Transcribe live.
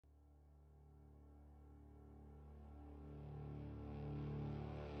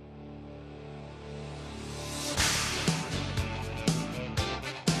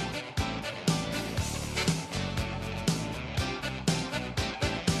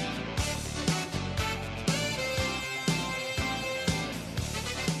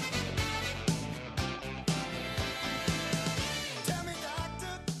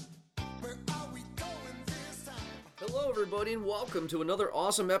everybody, and welcome to another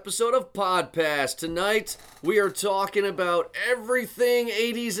awesome episode of Podpass. Tonight, we are talking about everything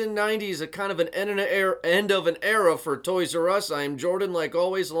 80s and 90s, a kind of an end of an era for Toys R Us. I am Jordan, like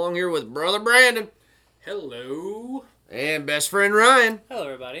always, along here with Brother Brandon. Hello. And best friend Ryan. Hello,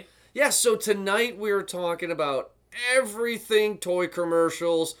 everybody. Yeah, so tonight we are talking about everything toy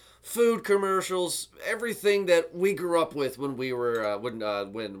commercials, food commercials, everything that we grew up with when we were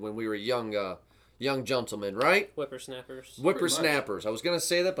when we were young gentlemen, right? Whippersnappers. Whippersnappers. I was gonna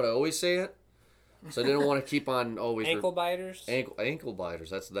say that, but I always say it, so I didn't want to keep on always. Ankle biters. Ankle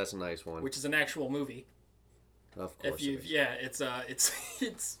biters. That's a nice one. Which is an actual movie. Of course.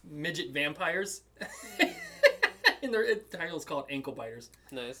 It's midget vampires. And the title's called Ankle Biters.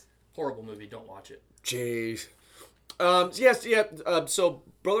 Nice. Horrible movie. Don't watch it. Jeez. So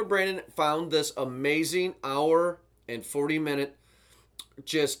Brother Brandon found this amazing hour and 40-minute,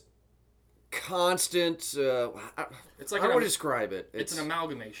 just constant. It's like how do I describe it? It's an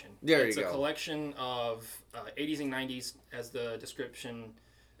amalgamation. There it's you go. It's a collection of 80s and 90s, as the description.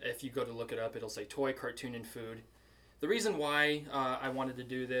 If you go to look it up, it'll say toy, cartoon, and food. The reason why I wanted to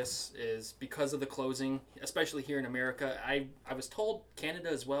do this is because of the closing, especially here in America. I was told Canada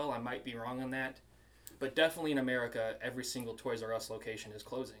as well. I might be wrong on that. But definitely in America, every single Toys R Us location is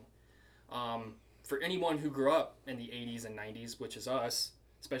closing. For anyone who grew up in the 80s and 90s, which is us,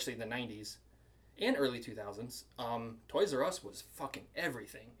 especially the 90s and early 2000s, Toys R Us was fucking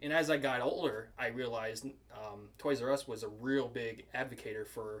everything. And as I got older, I realized Toys R Us was a real big advocate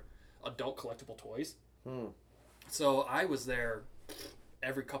for adult collectible toys. So I was there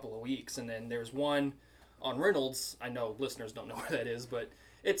every couple of weeks, and then there's one on Reynolds. I know listeners don't know where that is, but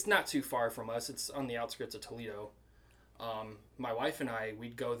it's not too far from us. It's on the outskirts of Toledo. My wife and I,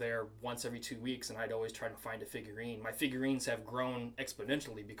 we'd go there once every 2 weeks, and I'd always try to find a figurine. My figurines have grown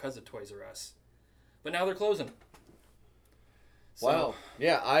exponentially because of Toys R Us. But now they're closing. So, wow.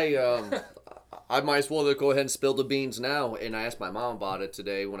 Yeah, I might as well go ahead and spill the beans now. And I asked my mom about it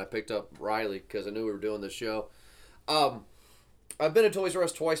today when I picked up Riley because I knew we were doing this show. I've been to Toys R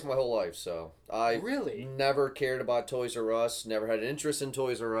Us twice my whole life, so I really never cared about Toys R Us, never had an interest in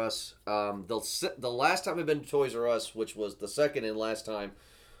Toys R Us. The last time I've been to Toys R Us, which was the second and last time,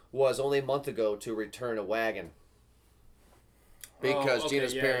 was only a month ago to return a wagon. Because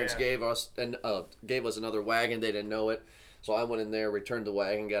Gina's parents gave us another wagon. They didn't know it. So I went in there, returned the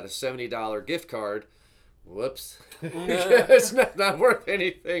wagon, got a $70 gift card. Whoops. It's not worth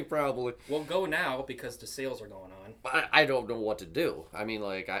anything, probably. Well, go now because the sales are going on. I don't know what to do. I mean,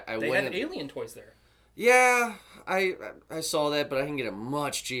 like, I they went have Alien toys there. Yeah, I saw that, but I can get it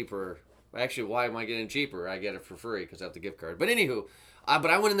much cheaper. Actually, why am I getting it cheaper? I get it for free because I have the gift card. But anywho, but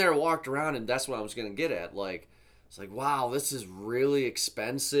I went in there and walked around, and that's what I was going to get at. Like, it's like, wow, this is really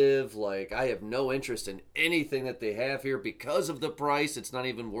expensive. Like, I have no interest in anything that they have here because of the price. It's not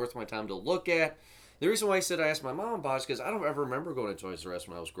even worth my time to look at. The reason why I said I asked my mom about it is because I don't ever remember going to Toys R Us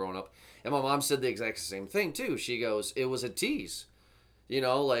when I was growing up. And my mom said the exact same thing, too. She goes, it was a tease. You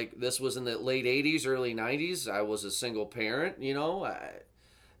know, like, this was in the late 80s, early 90s. I was a single parent, you know.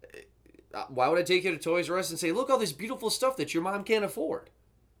 Why would I take you to Toys R Us and say, look, all this beautiful stuff that your mom can't afford?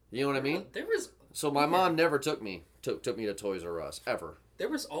 You know what I mean? So my mom never took me to Toys R Us, ever. There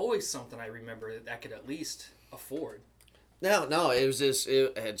was always something I remember that I could at least afford. No, it was just,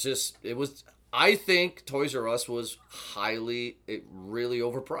 it was... I think Toys R Us was really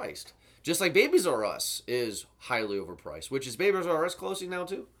overpriced. Just like Babies R Us is highly overpriced. Which is Babies R Us closing now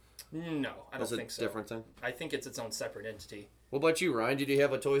too? No, I don't think so. Different thing? I think it's its own separate entity. What about you, Ryan? Did you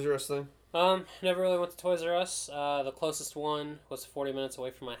have a Toys R Us thing? Never really went to Toys R Us. The closest one was 40 minutes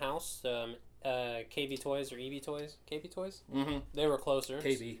away from my house. KB Toys or EB Toys? KB Toys? Mm-hmm. They were closer.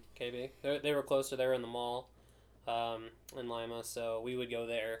 KB. They were closer. They were in the mall. In Lima, so we would go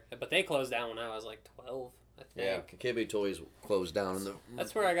there. But they closed down when I was like 12, I think. Yeah, KB Toys closed down.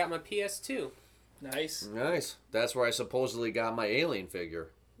 That's where I got my PS2. Nice. That's where I supposedly got my Alien figure.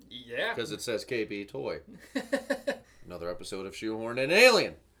 Yeah. Because it says KB Toy. Another episode of Shoehorn and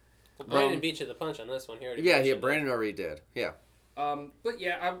Alien. Well, Brandon beat you the punch on this one here. Brandon already did. Yeah. But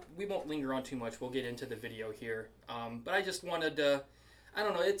yeah, we won't linger on too much. We'll get into the video here. But I just wanted to... I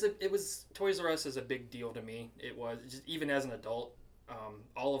don't know. It was Toys R Us is a big deal to me. It was just, even as an adult.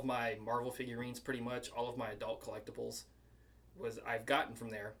 All of my Marvel figurines, pretty much all of my adult collectibles, I've gotten from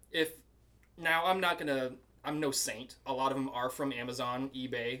there. I'm no saint. A lot of them are from Amazon,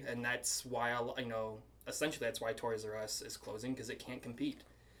 eBay, and that's why essentially that's why Toys R Us is closing because it can't compete,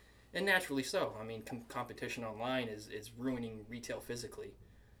 and naturally so. I mean, competition online is ruining retail physically.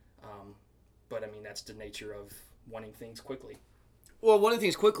 But I mean that's the nature of wanting things quickly. Well, one of the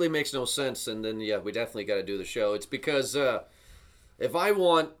things quickly makes no sense, and then yeah, we definitely got to do the show. It's because if I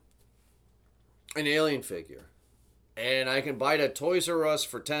want an alien figure, and I can buy it at Toys R Us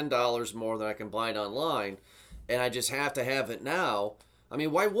for $10 more than I can buy it online, and I just have to have it now. I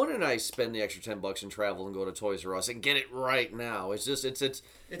mean, why wouldn't I spend the extra $10 and travel and go to Toys R Us and get it right now? It's just it's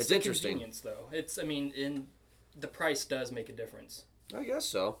the interesting. Convenience, though. The price does make a difference. I guess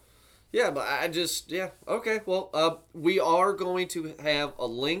so. Yeah, but okay. Well, we are going to have a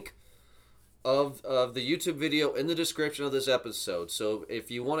link of the YouTube video in the description of this episode. So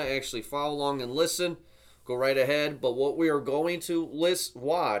if you want to actually follow along and listen, go right ahead. But what we are going to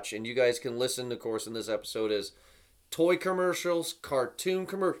watch, and you guys can listen, of course, in this episode, is toy commercials, cartoon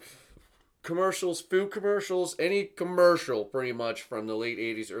commercials, food commercials, any commercial pretty much from the late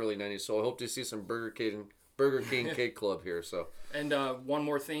 80s, early 90s. So I hope to see some Burger King Kid Club here. So. And one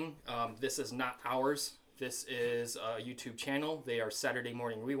more thing, this is not ours. This is a YouTube channel. They are Saturday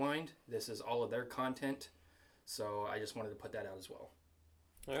Morning Rewind. This is all of their content. So I just wanted to put that out as well.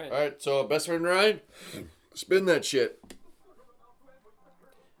 All right. All right. So best friend Ryan, spin that shit.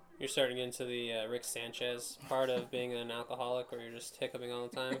 You're starting into the Rick Sanchez part of being an alcoholic, where you're just hiccuping all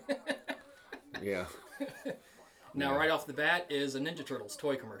the time. Yeah. Now, right off the bat is a Ninja Turtles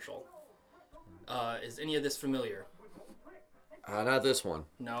toy commercial. Is any of this familiar? Not this one.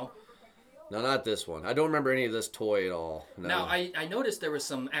 No? No, not this one. I don't remember any of this toy at all. No. Now, I noticed there was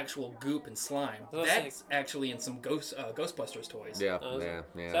some actual goop and slime. That's actually in some Ghostbusters toys. Yeah,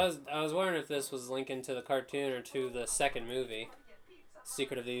 yeah. So I was wondering if this was linking to the cartoon or to the second movie,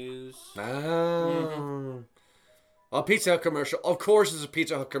 Secret of the Ooze. Oh. A Pizza Hut commercial. Of course it's a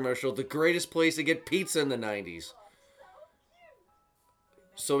Pizza Hut commercial. The greatest place to get pizza in the 90s.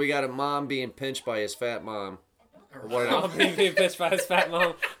 So we got a mom being pinched by his fat mom. Being pinched by his fat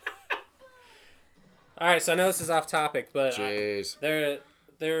mom. All right, so I know this is off topic, but jeez.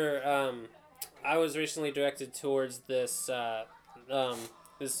 I was recently directed towards this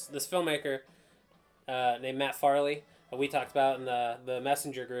this filmmaker named Matt Farley. We talked about in the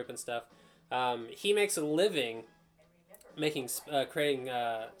Messenger group and stuff. He makes a living creating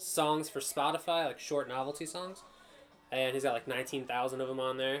songs for Spotify, like short novelty songs, and he's got like 19,000 of them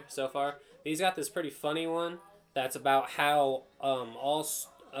on there so far. He's got this pretty funny one that's about how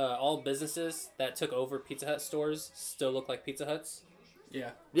all businesses that took over Pizza Hut stores still look like Pizza Huts. Yeah.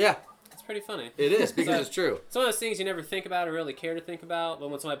 Yeah. It's pretty funny. It is, because it's true. It's one of those things you never think about or really care to think about, but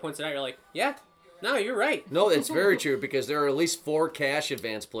when somebody points it out, you're like, yeah, no, you're right. No, it's very true, because there are at least 4 cash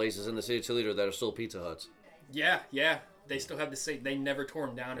advance places in the city of Toledo that are still Pizza Huts. Yeah. They still have the same. They never tore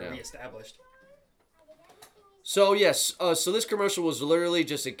them down and reestablished. So, yes, so this commercial was literally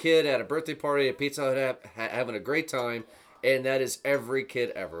just a kid at a birthday party at Pizza Hut having a great time, and that is every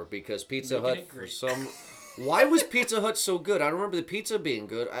kid ever, because Pizza Hut, for some... Why was Pizza Hut so good? I don't remember the pizza being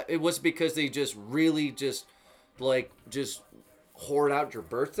good. It was because they just really just hoard out your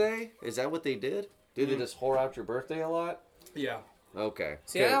birthday? Is that what they did? Did they just hoard out your birthday a lot? Yeah. Okay.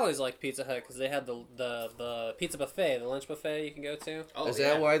 See, I always liked Pizza Hut because they had the pizza buffet, the lunch buffet you can go to. Oh, is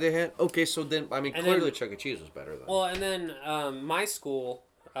that why they had? Okay, so then, I mean, clearly Chuck E. Cheese was better then. Well, and then my school,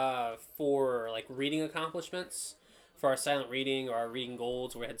 for like reading accomplishments, for our silent reading or our reading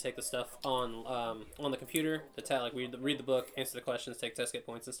golds, where we had to take the stuff on the computer, read the book, answer the questions, take tests, get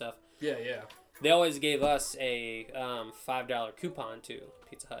points and stuff. Yeah. They always gave us a $5 coupon to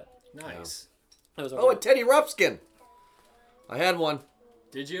Pizza Hut. Nice. Yeah. A Teddy Ruxpin. I had one.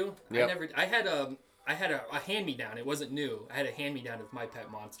 Did you? Yep. I had a hand-me-down. It wasn't new. I had a hand-me-down of My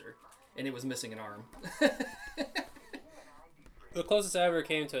Pet Monster, and it was missing an arm. The closest I ever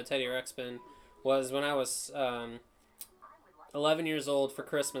came to a Teddy Ruxpin was when I was 11 years old. For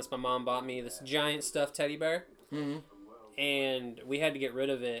Christmas, my mom bought me this giant stuffed teddy bear. Mm-hmm. And we had to get rid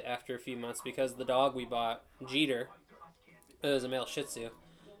of it after a few months because the dog we bought, Jeter, it was a male Shih Tzu,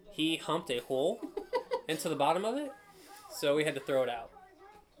 he humped a hole into the bottom of it, so we had to throw it out.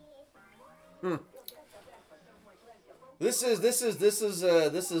 This is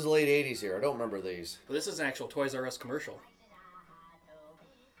late 80s here. I don't remember these. Well, this is an actual Toys R Us commercial.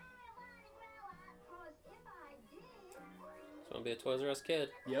 So I'll be a Toys R Us kid.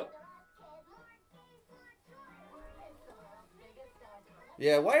 Yep.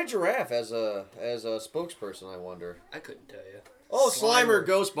 Yeah, why a giraffe as a spokesperson, I wonder? I couldn't tell you. Oh, Slimer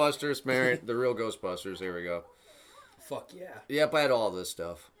Ghostbusters, Mary, the real Ghostbusters. Here we go. Fuck yeah. Yep, I had all this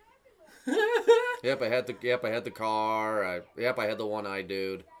stuff. Yep, I had the car. I had the one-eyed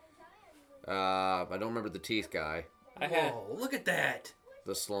dude. I don't remember the teeth guy. Whoa, look at that.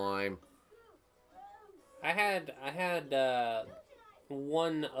 The slime. I had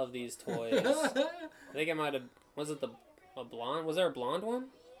one of these toys. I think it might have, was it the A blonde? Was there a blonde one?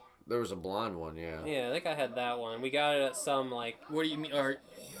 There was a blonde one, yeah. Yeah, I think I had that one. We got it at some, like... What do you mean? Or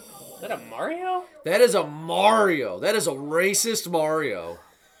Is that a Mario? That is a Mario. That is a racist Mario.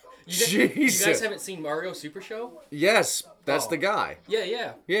 you Jesus. guys haven't seen Mario Super Show? Yes, that's Oh. the guy. Yeah,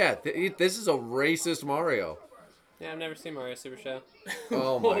 yeah. Yeah, this is a racist Mario. Yeah, I've never seen Mario Super Show.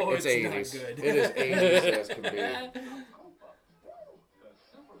 Oh my, Oh, it's it's not 80s. good. It is 80s as can be.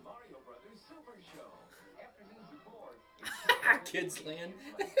 Kids Land.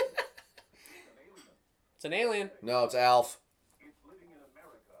 It's an alien. No, it's Alf.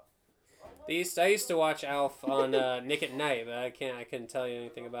 I used to watch Alf on Nick at Night, but I couldn't tell you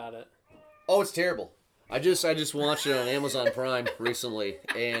anything about it. Oh, it's terrible. I just watched it on Amazon Prime recently,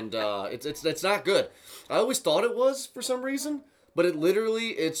 and it's not good. I always thought it was for some reason, but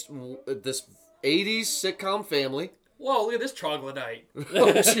it's this 80s sitcom family. Whoa, look at this troglodyte.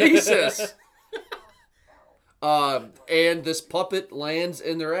 Oh, Jesus. And this puppet lands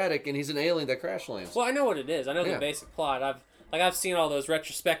in their attic, and he's an alien that crash lands. Well, I know what it is. I know Yeah. the basic plot. I've seen all those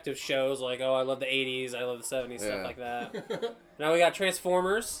retrospective shows, like, oh, I love the 80s, I love the 70s, Yeah. stuff like that. Now we got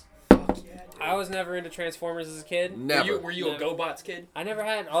Transformers. I was never into Transformers as a kid. Never. Were you a Never. GoBots kid? I never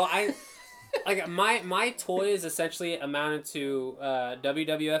had. Like my toys essentially amounted to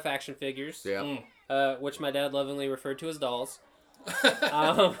WWF action figures, Yeah. which my dad lovingly referred to as dolls,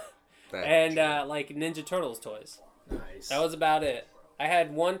 That- and like Ninja Turtles toys. Nice. That was about it. I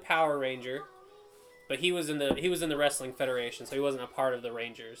had one Power Ranger, but he was in the Wrestling Federation, so he wasn't a part of the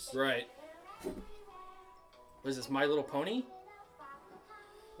Rangers. Right. Was this My Little Pony?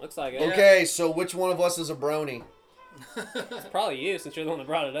 Looks like it. Okay, so which one of us is a brony? It's probably you, since you're the one that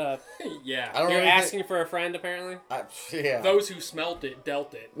brought it up. Yeah. I don't You're really asking for a friend, apparently. yeah. Those who smelt it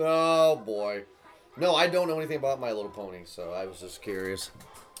dealt it. Oh boy. No, I don't know anything about My Little Pony, so I was just curious.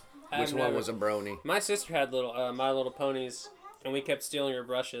 I've Which one never- was a brony? My sister had My Little Ponies, and we kept stealing her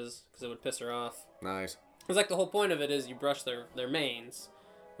brushes because it would piss her off. Nice. It's like the whole point of it is you brush their manes,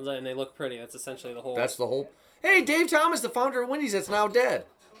 and they look pretty. That's essentially the whole. That's the whole. Hey, Dave Thomas, the founder of Wendy's, that's now dead.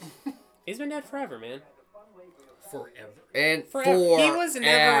 He's been dead forever, man. Forever. And Forever. He was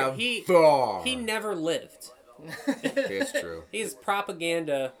never. He never lived. It's true. He's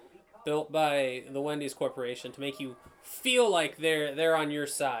propaganda built by the Wendy's Corporation to make you feel like they're on your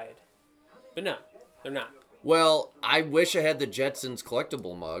side, but no, they're not. Well, I wish I had the Jetsons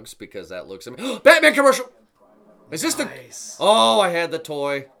collectible mugs because that looks amazing. Batman commercial. Is this Nice. Oh, I had the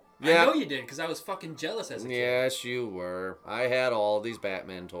toy. Yeah. I know you did, because I was fucking jealous as a kid. Yes, you were. I had all these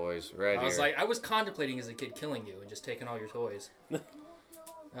Batman toys right I here. was like, I was contemplating as a kid killing you and just taking all your toys. I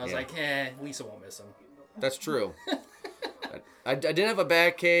was Yeah. like, Lisa won't miss them. That's true. I didn't have a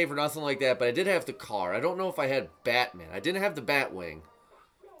Batcave or nothing like that, but I did have the car. I don't know if I had Batman. I didn't have the Batwing.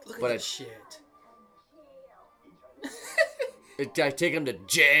 Look at But that shit. I take him to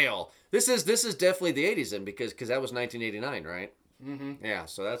jail. This is definitely the 80s then because that was 1989, right? Mm-hmm. Yeah,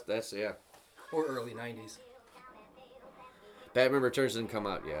 so that's yeah. Or early 90s. Batman Returns didn't come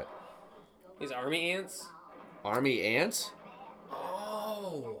out yet. These army ants. Army Ants?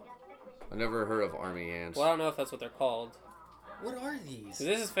 Oh. I never heard of Army Ants. Well, I don't know if that's what they're called. What are these?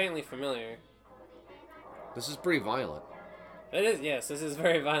 This is faintly familiar. This is pretty violent. It is, yes. This is a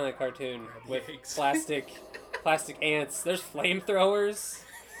very violent cartoon with Yikes. plastic ants. There's flamethrowers.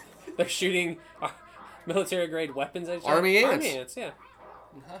 They're shooting military grade weapons at each other. Army ants. Army ants, yeah.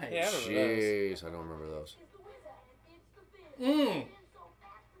 Nice. Yeah, I remember those. Jeez, I don't remember those. Mm.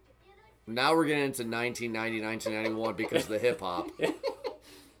 Now we're getting into 1990, 1991 because of the hip hop.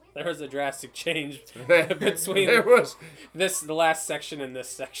 There was a drastic change There between was. the last section and this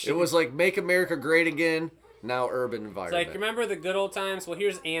section. It was like Make America Great Again. Now urban It's environment. like, remember the good old times? Well,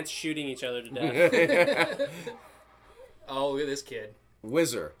 here's ants shooting each other to death. Oh, look at this kid.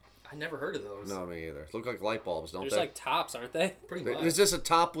 Whizzer. I never heard of those. No, me either. Look like light bulbs, don't There's they? like tops, aren't they? Pretty much. It's just a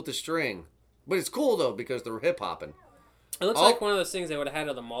top with a string. But it's cool though because they're hip hopping. It looks Oh. like one of those things they would have had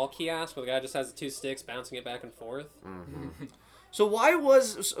at the mall kiosk where the guy just has the two sticks bouncing it back and forth. So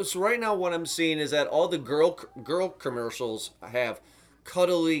so right now what I'm seeing is that all the girl commercials have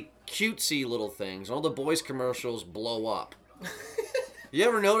cuddly, cutesy little things. And all the boys commercials blow up. You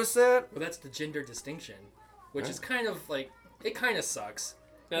ever notice that? Well, that's the gender distinction, which is kind of like, it kind of sucks.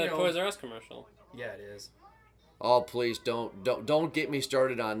 Another You know- Toys R Us commercial. Yeah, it is. Oh please don't get me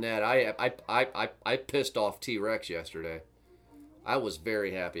started on that. I pissed off T-Rex yesterday. I was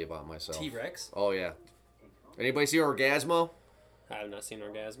very happy about myself. T-Rex? Oh yeah. Anybody see Orgasmo? I have not seen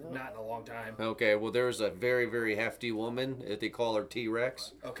Orgasmo. Not in a long time. Okay, well there's a very very hefty woman. They call her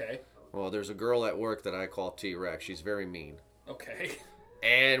T-Rex. Okay. Well, there's a girl at work that I call T-Rex. She's very mean. Okay.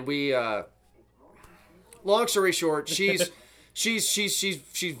 And we long story short, she's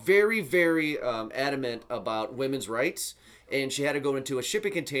very, very adamant about women's rights, and she had to go into a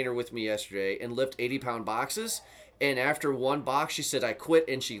shipping container with me yesterday and lift 80-pound boxes. And after one box, she said, "I quit,"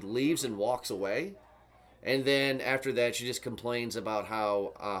 and she leaves and walks away. And then after that, she just complains about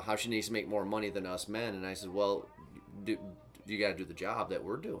how she needs to make more money than us men. And I said, "Well, you got to do the job that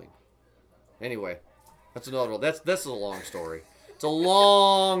we're doing." Anyway, that's another. That's a long story. It's a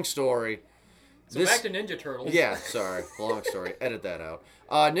long story. So back to Ninja Turtles. Yeah, sorry, long story. Edit that out.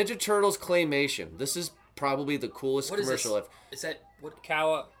 Ninja Turtles claymation. This is probably the coolest commercial Is that what?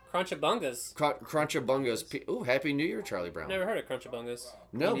 Crunchabungas. Crunchabungas. Ooh, Happy New Year, Charlie Brown. Never heard of Crunchabungas.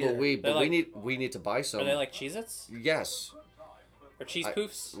 No, Me but neither. we need to buy some. Are they like Cheez-Its? Yes. Or cheese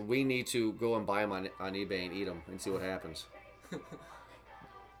poofs? We need to go and buy them on eBay and eat them and see what happens.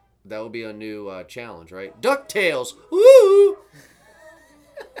 That would be a new challenge, right? DuckTales! Woo!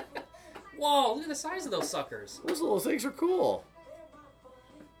 Whoa, look at the size of those suckers. Those little things are cool.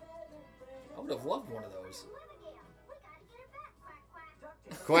 I would have loved one of those.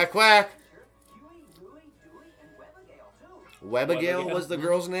 Quack, quack! Webigail was the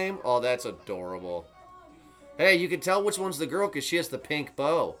girl's name? Oh, that's adorable. Hey, you can tell which one's the girl because she has the pink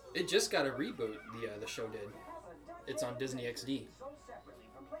bow. It just got a reboot, the show did. It's on Disney XD.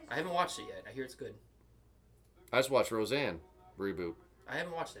 I haven't watched it yet. I hear it's good. I just watched Roseanne reboot. I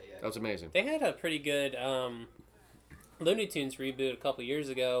haven't watched that yet. That was amazing. They had a pretty good Looney Tunes reboot a couple years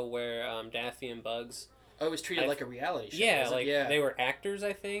ago where Daffy and Bugs. Oh, it was treated like a reality show. Yeah, wasn't like it? they were actors,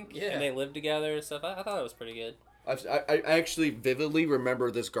 I think. Yeah. And they lived together and stuff. I thought it was pretty good. I actually vividly remember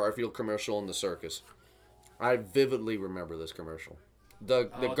this Garfield commercial in the circus. I vividly remember this commercial. The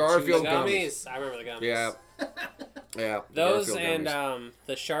Garfield The gummies. gummies. I remember the gummies. Yeah. Yeah. the Those Garfield and gummies.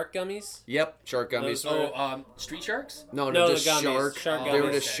 The shark gummies. Yep, shark gummies. Those were- Street Sharks? No, No, just the gummies. shark. Shark They were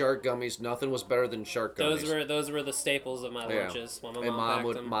gummies. just shark gummies. Nothing was better than shark gummies. Those were the staples of my Yeah. lunches when my And mom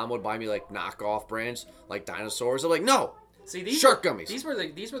packed them. mom would buy me like knockoff brands like dinosaurs. I'm like, no, See, these shark gummies. These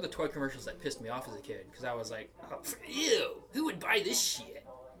were the toy commercials that pissed me off as a kid because I was like, oh, ew, who would buy this shit?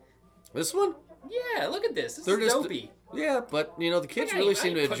 This one? Yeah, look at this. This They're is just dopey. Yeah, but you know the kids really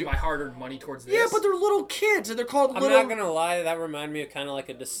seem to put enjoy. my hard-earned money towards this. Yeah, but they're little kids and they're called I'm little. not gonna lie, that reminded me of kind of like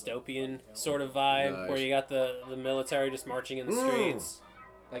a dystopian sort of vibe, Nice. where you got the military just marching in the streets.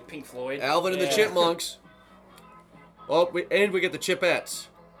 like Pink Floyd. Alvin and the Yeah. Chipmunks. Oh, we get the Chipettes.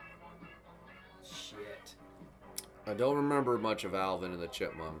 Shit. I don't remember much of Alvin and the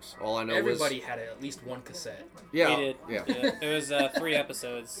Chipmunks. All I know Everybody was had at least one cassette. yeah, He did. yeah. It was 3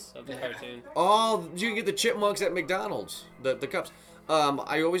 episodes of the cartoon. Oh, you can get the Chipmunks at McDonald's. The cups.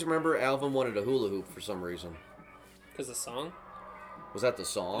 I always remember Alvin wanted a hula hoop for some reason. Because the song? Was that the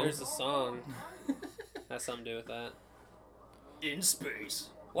song? There's a song. Has something to do with that. In space.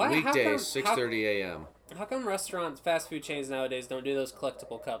 Why? Weekdays, 6:30 a.m. How come restaurants, fast food chains nowadays don't do those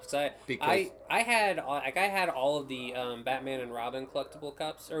collectible cups? I had all of the Batman and Robin collectible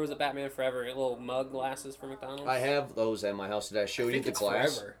cups, or was it Batman Forever little mug glasses for McDonald's? I have those at my house. Did I show you think the it's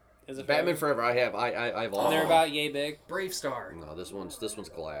glass? Forever. Is it Batman Forever. I have. I have all. And they're of them. about yay big. Brave Star. No, this one's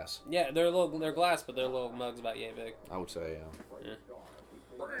glass. Yeah, they're glass, but they're little mugs about yay big. I would say yeah. Yeah.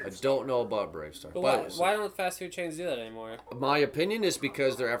 I don't know about Brave Star. But But why don't fast food chains do that anymore? my opinion is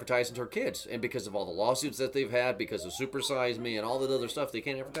because they're advertising to kids, and because of all the lawsuits that they've had, because of Super Size Me and all that other stuff, they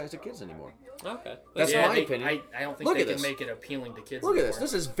can't advertise to kids anymore. Okay. That's Yeah, my they- opinion. I don't think Look they at can this. make it appealing to kids Look at anymore.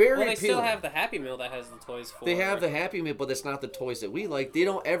 this. This is very Well, they appealing. still have the Happy Meal that has the toys for. They have the Happy Meal, but it's not the toys that we like. They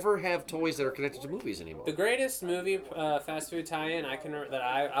don't ever have toys that are connected to movies anymore. The greatest movie fast food tie-in that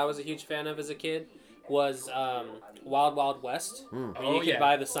I was a huge fan of as a kid was Wild Wild West. Where Oh, you could yeah.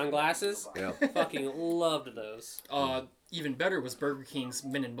 buy the sunglasses. Yeah. Fucking loved those. Even better was Burger King's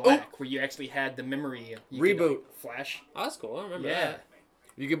Men in Black, where you actually had the memory. You could, Reboot. flash. Oh, that's cool. I remember Yeah. that.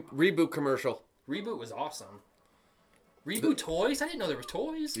 You can reboot commercial. Reboot was awesome. Reboot toys? I didn't know there were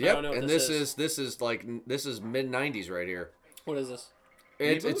toys. Yep, know what and this this is mid '90s right here. What is this?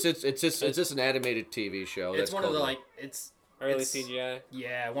 It's just an animated TV show. It's that's one of the called- Early It's- CGI.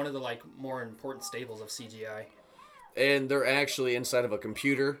 yeah, one of the more important staples of CGI. and they're actually inside of a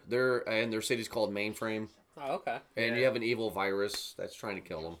computer. Their city's called Mainframe, Oh, okay. and Yeah. you have an evil virus that's trying to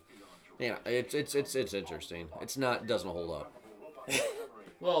kill them. Yeah, it's interesting. It doesn't hold up.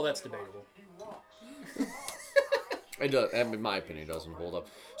 Well, that's debatable. It does, in my opinion, it doesn't hold up.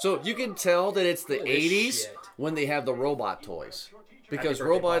 So you can tell that it's the Look at this 80s shit. when they have the robot toys. Because birthday,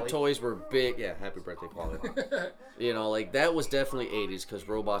 robot Polly. toys were big. Yeah, happy birthday, Polly. You know, like that was definitely 80s because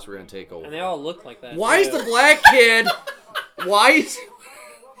robots were going to take over. And they all look like that. Why is too. the black kid? Why is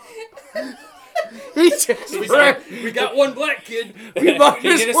He just He's like, we got one black kid. we might He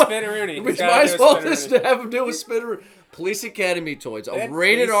as did a well- spinneroonie. We He's gotta might do as a well spinneroonie. just have him do a spinner. Police Academy toys, a That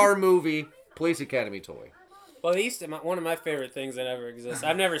rated Police- R movie. Police Academy toy. Well, one of my favorite things that ever exists.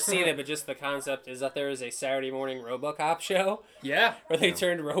 I've never seen it, but just the concept is that there is a Saturday morning RoboCop show Yeah. where they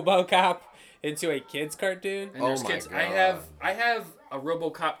turned RoboCop into a kids cartoon. And there's Oh my kids. God. I have a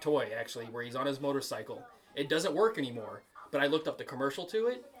RoboCop toy actually where he's on his motorcycle. It doesn't work anymore, but I looked up the commercial to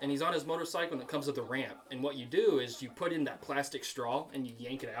it, and he's on his motorcycle and it comes with a ramp. And what you do is you put in that plastic straw and you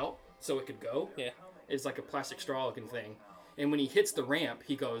yank it out so it could go. Yeah. It's like a plastic straw looking thing. And when he hits the ramp,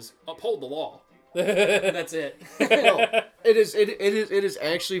 he goes, uphold the law. yeah, That's it. It is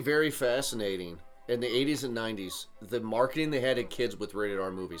actually very fascinating. In the 80s and 90s, the marketing they had in kids with rated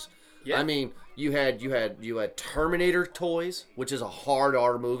R movies. Yeah. I mean, you had Terminator toys, which is a hard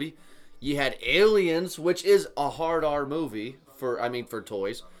R movie. You had Aliens, which is a hard R movie for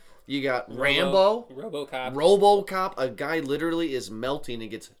toys. You got Rambo, RoboCop. RoboCop. A guy literally is melting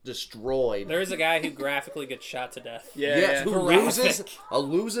and gets destroyed. There is a guy who graphically gets shot to death. Yeah. Yes, who Graphic.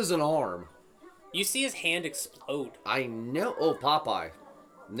 loses an arm. You see his hand explode. I know. Oh, Popeye.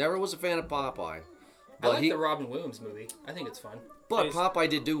 Never was a fan of Popeye. I But like the Robin Williams movie. I think it's fun. But He's- Popeye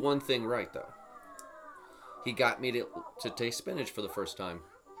did do one thing right, though. He got me to taste spinach for the first time,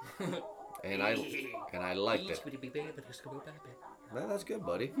 and I liked it. That's good,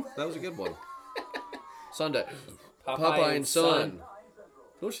 buddy. That was a good one. Sunday, Popeye and Son.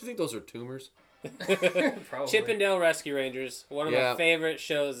 Don't you think those are tumors? Probably. Chippendale Rescue Rangers. One of Yeah. my favorite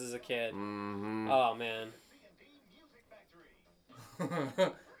shows as a kid. Mm-hmm. Oh man.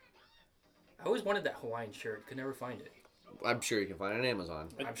 I always wanted that Hawaiian shirt. Could never find it. I'm sure you can find it on Amazon.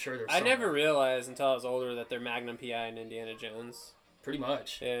 I'm sure there's. I somewhere. never realized until I was older that they're Magnum PI and Indiana Jones. Pretty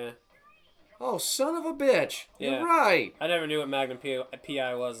much. Yeah. Oh, son of a bitch! Yeah. You're right. I never knew what Magnum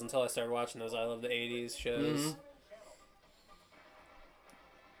PI was until I started watching those I Love the 80s shows. Mm-hmm.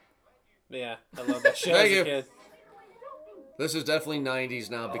 But yeah, I love that show Thank as you. a kid. This is definitely 90s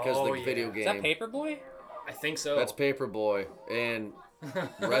now because of Oh, the yeah. video Is game. that Paperboy? I think so. That's Paperboy and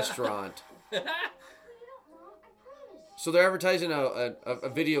Restaurant. So they're advertising a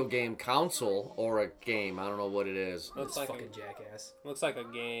video game console or a game. I don't know what it is. Looks It's like fucking jackass. looks like a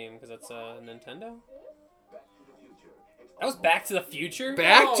game because it's a Nintendo. That was Back to the Future.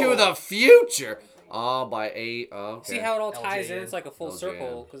 Back to Oh. the Future. Oh, by A. Oh, okay. See how it all ties in? LJN. It's like a full LJN,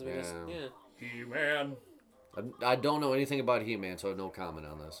 circle because we just yeah. He-Man. I don't know anything about He-Man, so I have no comment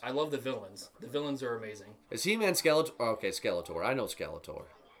on this. I love the villains. The villains are amazing. Is He-Man Skeletor? Oh, okay, Skeletor. I know Skeletor.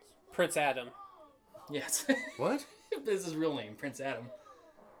 Prince Adam. Yes. What? This is his real name, Prince Adam.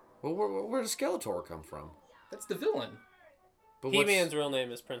 Well, where does Skeletor come from? That's the villain. But what's- He-Man's real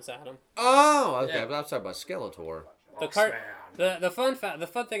name is Prince Adam. Oh, okay. Yeah. I'm talking about Skeletor. The the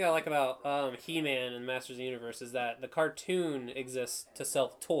fun thing I like about He-Man and Masters of the Universe is that the cartoon exists to sell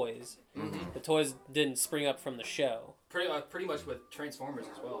toys. Mm-hmm. The toys didn't spring up from the show. Pretty much with Transformers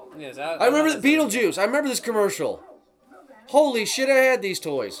as well. Yes, I remember the Beetlejuice. I remember this commercial. Holy shit, I had these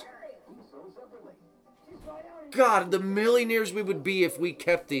toys. God, the millionaires we would be if we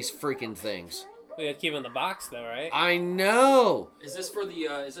kept these freaking things. We had to keep it in the box though, right? I know. Is this for the?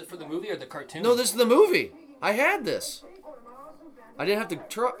 Is it for the movie or the cartoon? No, this is the movie. I had this. I didn't have to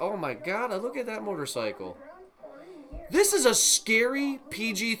try. Oh my god, look at that motorcycle. This is a scary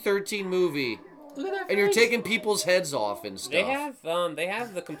PG-13 movie. Look at that. And you're face. taking people's heads off and stuff. They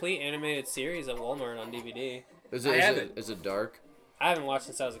have the complete animated series at Walmart on DVD. Is I it, have is it, is it dark? I haven't watched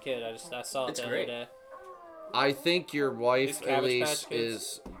since I was a kid. I saw it It's the great. other day. I think your wife, These Cabbage Elise, Patch Kids?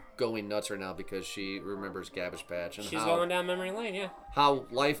 is going nuts right now because she remembers Cabbage Patch and She's how, going down memory lane. Yeah, how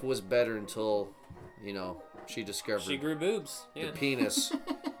life was better until, she discovered she grew boobs. the Yeah. penis.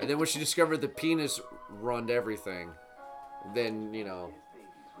 And then when she discovered the penis runned everything, then,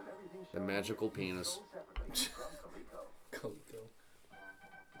 the magical penis. Go.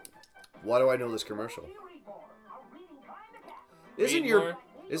 Why do I know this commercial? Isn't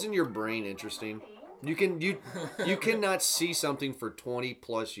Read your brain interesting? You cannot see something for 20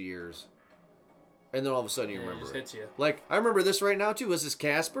 plus years, and then all of a sudden you Yeah, it remember just it. hits you. Like I remember this right now too. Is this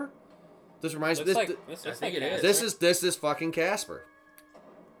Casper? This reminds me. This I looks think like it is. Casper. This is fucking Casper.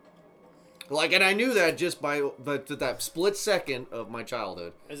 Like, and I knew that just by that split second of my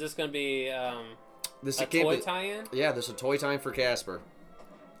childhood. Is this gonna be This a can't toy be- tie-in? Yeah, this is a toy time for Casper.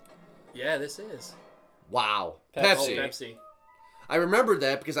 Yeah, this is. Wow, Pepsi. Oh, Pepsi. Pepsi. I remembered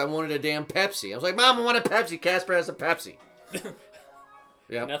that because I wanted a damn Pepsi. I was like, Mom, I want a Pepsi. Casper has a Pepsi.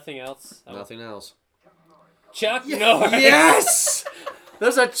 Yep. Nothing else. Oh. Nothing else. Chuck Norris. Yes!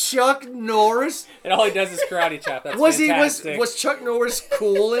 There's a Chuck Norris. And all he does is karate chop. That's Was fantastic. was Chuck Norris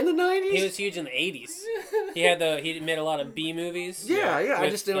cool in the 90s? He was huge in the 80s. He made a lot of B movies. Yeah. I with,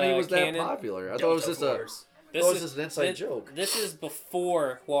 just didn't know he was that Cannon. popular. I thought it was just an inside joke. This is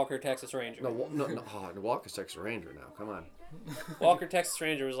before Walker, Texas Ranger. No, Walker's Texas Ranger now. Come on. Walker, Texas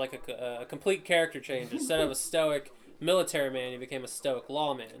Ranger was like a complete character change. Instead of a stoic military man, he became a stoic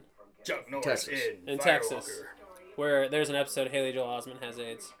lawman. Chuck Norris Texas. in Texas. Firewalker. Where there's an episode Haley Joel Osment has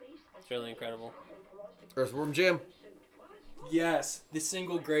AIDS. It's really incredible. Earthworm Jim. Yes, the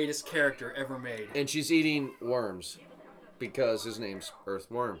single greatest character ever made. And she's eating worms because his name's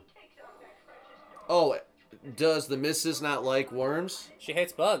Earthworm. Oh, does the missus not like worms? She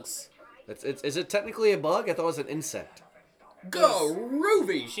hates bugs. Is it technically a bug? I thought it was an insect. Go,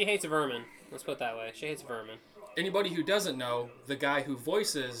 Ruby! She hates vermin. Let's put it that way. She hates vermin. Anybody who doesn't know, the guy who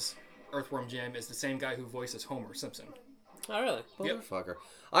voices Earthworm Jim is the same guy who voices Homer Simpson. Oh, really? Yep. Motherfucker.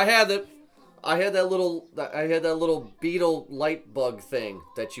 I had that little beetle light bug thing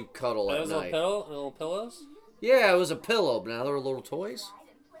that you cuddle at Those night. little pillows? Yeah, it was a pillow, but now they were little toys.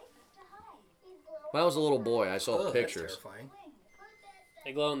 When I was a little boy, I saw Ugh, pictures. That's terrifying.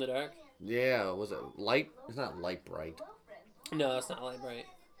 They glow in the dark? Yeah, was it light? It's not light bright. No, it's not Light Bright.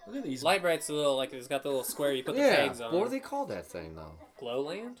 Look at these. Light Bright's a little, like, it's got the little square you put the Yeah, pegs on. what do they call that thing though?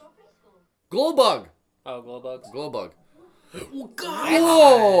 Glowland? Glow bug. Oh, glow bugs. Glow bug. Oh, God!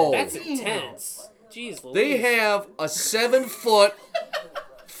 Whoa! That's intense. Jeez Louise. They have a 7-foot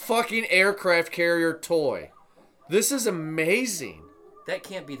fucking aircraft carrier toy. This is amazing. That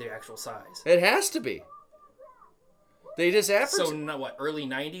can't be their actual size. It has to be. They just So, advertise. what, early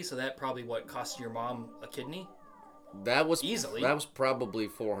 90s? So that probably what cost your mom a kidney? That was Easily. That was probably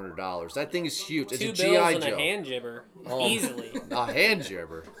 $400. That thing is huge. It's Two a bills GI and Joe. a hand jibber. Oh. Easily. A hand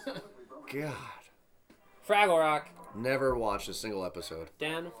jibber. God. Fraggle Rock. Never watched a single episode.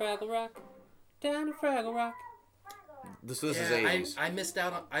 Down to Fraggle Rock. Down to Fraggle Rock. This is Yeah, 80s. I missed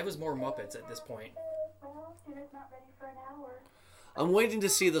out on. I was more Muppets at this point. I'm waiting to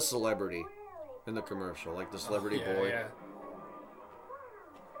see the celebrity in the commercial, like the celebrity Yeah, boy. yeah.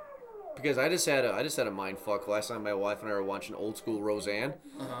 Because I just had a mind fuck last time my wife and I were watching old school Roseanne,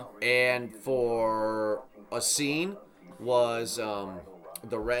 Uh-huh. and for a scene was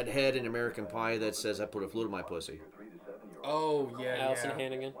the redhead in American Pie that says, "I put a flute in my pussy." Oh, yeah, Allison yeah.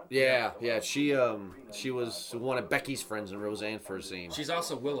 Hannigan. Yeah. She was one of Becky's friends in Roseanne for a scene. She's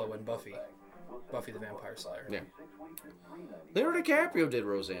also Willow in Buffy. Buffy the Vampire Slayer. Yeah. Leonardo DiCaprio did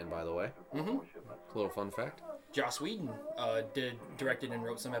Roseanne, by the way. Mm-hmm. Little fun fact. Joss Whedon directed and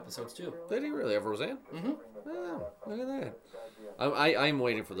wrote some episodes too. Did he really have Roseanne? Mm-hmm. Oh, look at that. I'm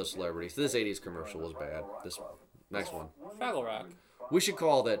waiting for the celebrities. This 80s commercial was bad. This next one. Fraggle Rock. We should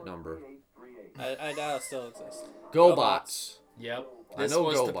call that number. I doubt it still exists. GoBots. Yep. I This know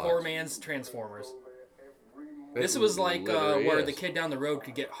was the GoBots. poor man's Transformers. It This was like literally where is. the kid down the road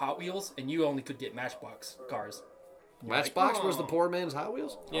could get Hot Wheels and you only could get Matchbox cars. You're like, Matchbox was the "Oh." poor man's Hot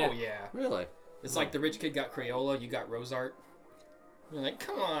Wheels? Yeah. Oh, yeah. Really? It's like the rich kid got Crayola, you got Rosart. You're like,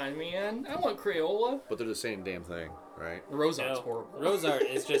 come on, man. I want Crayola. But they're the same damn thing, right? Rosart's No. horrible. Rosart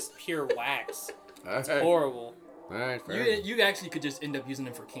is just pure wax. All right. Horrible. All right, fair enough. You actually could just end up using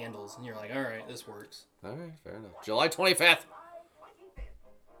them for candles. And you're like, all right, this works. All right, fair enough. July 25th.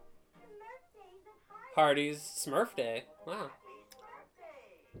 Hardy's Smurf Day. Wow.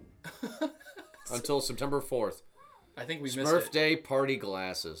 Until September 4th. I think we missed Smurf it. Day party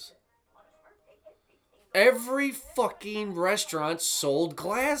glasses. Every fucking restaurant sold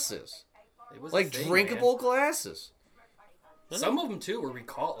glasses. It was a Like thing, drinkable glasses. man. Some of them too were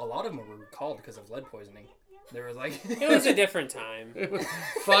recalled. A lot of them were recalled because of lead poisoning. They were like, It was a different time.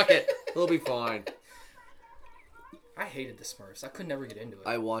 Fuck it. It'll be fine. I hated the Smurfs. I could never get into it.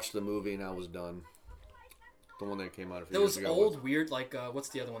 I watched the movie and I was done. The one that came out a few Those years ago. old weird like what's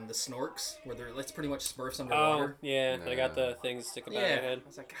the other one? The Snorks, where they're it's pretty much Smurfs Oh, underwater. yeah. They got the things sticking out of Yeah, their head. I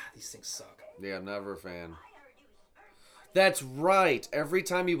was like, God, these things suck. Yeah, I'm never a fan. That's right. Every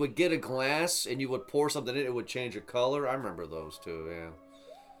time you would get a glass and you would pour something in, it would change a color. I remember those too,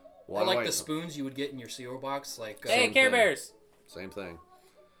 yeah. I like the spoons you would get in your cereal box, like Hey, Same Care thing. Bears! Same thing.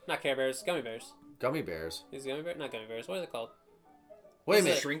 Not Care Bears, Gummy Bears. Gummy bears. These Gummy Bears? Not Gummy Bears. What are they called? Wait a is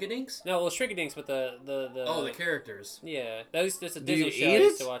it minute. Shrinkadinks? No, well, Shrinkadinks with the Oh, the characters. Yeah, that was just a Do Disney you show. eat I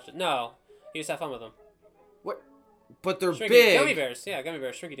used it? to watch it. No, you just have fun with them. What? but they're Gummy big. bears. Yeah, gummy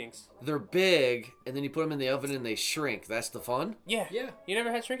bears. Shrinky Dinks. They're big, and then you put them in the oven and they shrink. That's the fun. Yeah. Yeah. You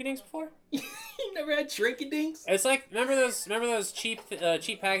never had Shrinky Dinks before? You never had Shrinky Dinks? It's like remember those cheap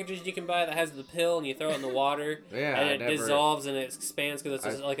packages you can buy that has the pill and you throw it in the water Yeah, and I it never- dissolves and it expands because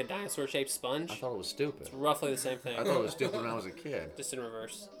it's like a dinosaur shaped I sponge. thought it was stupid. It's roughly the same thing. I thought it was stupid when I was a kid. Just in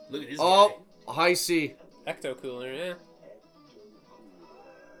reverse. Look at this Oh, guy. high C. Ecto cooler, yeah.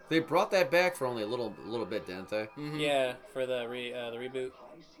 They brought that back for only a little bit, didn't they? Mm-hmm. Yeah, for the reboot.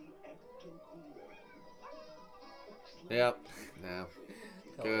 Yep. Yeah. Hell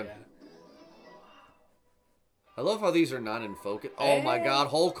Good. yeah. I love how these are not in focus. Oh my God,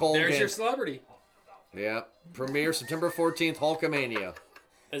 Hulk Hogan. There's your celebrity. Yep. Premiere September 14th, Hulkamania.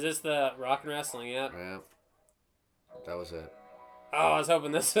 Is this the Rock and Wrestling? Yep. Yeah. That was it. Oh, I was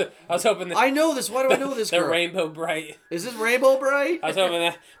hoping this. I know this. Why do I know this The girl? Rainbow Bright. Is this Rainbow Bright? I was hoping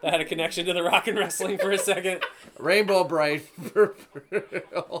that had a connection to the Rock and Wrestling for a second. Rainbow Bright.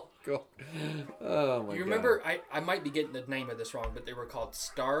 Oh, God. Oh my You remember? I might be getting the name of this wrong, but they were called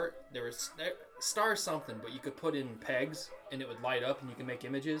Star. There was Star something, but you could put in pegs and it would light up, and you can make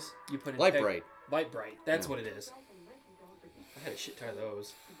images. You put in Light Bright. Light Bright. That's what it is. I had a shit ton of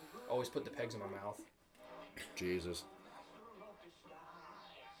those. Always put the pegs in my mouth. Jesus.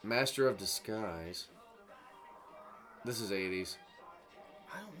 Master of Disguise. This is 80s.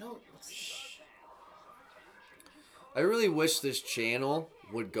 I don't know. I really wish this channel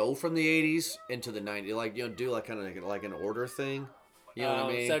would go from the 80s into the 90s. Like, do like kind of like an order thing. You know what I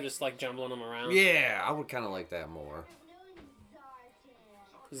mean? Instead of just like jumbling them around. Yeah, I would kind of like that more.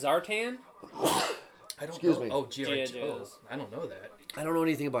 Zartan? I don't Excuse know. me. Oh, G.I. G.I. Joe. Joes. I don't know that. I don't know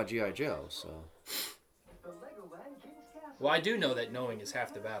anything about G.I. Joe, so. Well, I do know that knowing is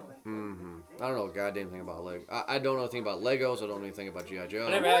half the battle. I don't know a goddamn thing about Lego. I don't know anything about Legos. I don't know anything about G.I. Joe.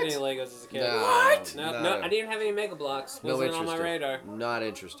 I never had any Legos as a kid. What? No, I didn't have any Mega Blocks. No Wasn't on interested. my radar. Not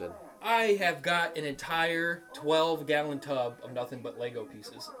interested. I have got an entire 12-gallon tub of nothing but Lego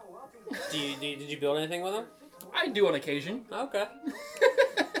pieces. Did you build anything with them? I do on occasion. Okay.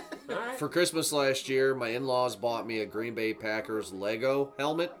 All right. For Christmas last year, my in-laws bought me a Green Bay Packers Lego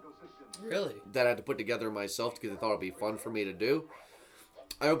helmet Really? that I had to put together myself because they thought it'd be fun for me to do.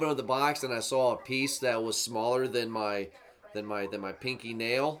 I opened up the box and I saw a piece that was smaller than my pinky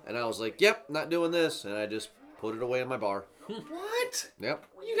nail, and I was like, "Yep, not doing this," and I just put it away in my bar. What? Yep.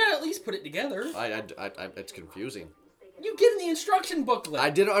 You gotta at least put it together. I it's confusing. You get in the instruction booklet. I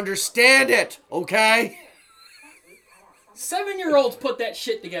didn't understand it. Okay. 7-year-olds put that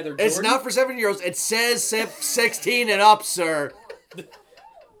shit together, Jordan. It's not for 7-year-olds. It says 16 and up, sir.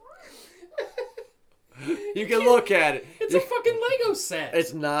 You can look at it. It's a fucking Lego set.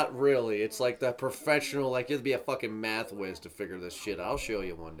 It's not really. It's like the professional, like you have to be a fucking math whiz to figure this shit out. I'll show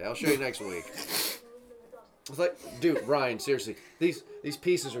you one day. I'll show you next week. It's like, dude, Ryan, seriously, these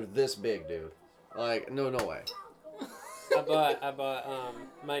pieces are this big, dude. Like, no way. I bought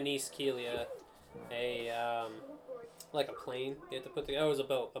my niece Kelia a like a plane you had to put together. Oh, it was a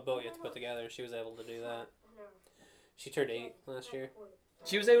boat you had to put together. She was able to do that. She turned 8 last year.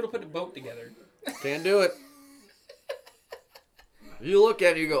 She was able to put a boat together. Can't do it. You look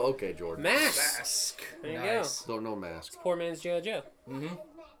at it, you go, okay, Jordan. Mask. There you go. Don't know mask. Poor man's G.I. Joe.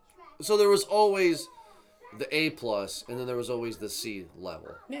 So there was always the A+, and then there was always the C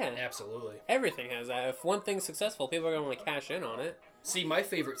level. Yeah. Absolutely. Everything has that. If one thing's successful, people are going to want to cash in on it. See, my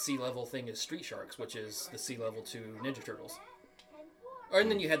favorite sea-level thing is Street Sharks, which is the sea-level to Ninja Turtles.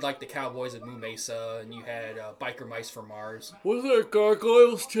 And then you had, like, the Cowboys of Moo Mesa, and you had Biker Mice from Mars. Was there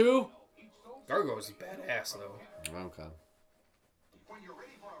Gargoyles too? Gargoyles is badass, though. Okay.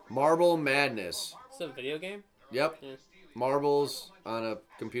 Marble Madness. It's a video game. Yep. Yeah. Marbles on a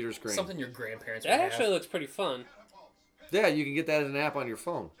computer screen. Something your grandparents would That have. actually looks pretty fun. Yeah, you can get that as an app on your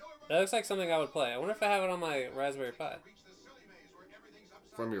phone. That looks like something I would play. I wonder if I have it on my Raspberry Pi.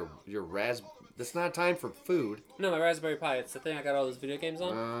 From your That's not time for food. No, my Raspberry Pi. It's the thing I got all those video games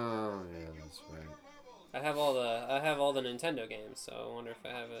on. Oh, yeah, that's right. I have all the Nintendo games, so I wonder if I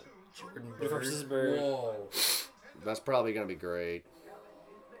have it. Jordan Versus Bird. Whoa. That's probably going to be great.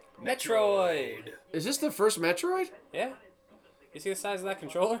 Metroid. Is this the first Metroid? Yeah. You see the size of that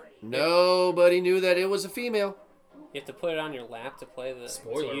controller? Nobody knew that it was a female. You have to put it on your lap to play the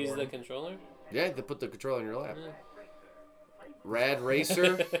Spoiler to use warning. the controller. Yeah, they put the controller in your lap. Yeah. Rad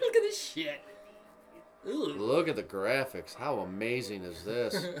Racer. Look at this shit. Ooh. Look at the graphics. How amazing is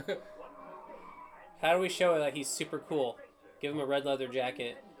this? How do we show it that he's super cool? Give him a red leather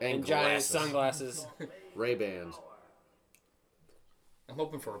jacket and giant glasses. sunglasses. Ray-Bans. I'm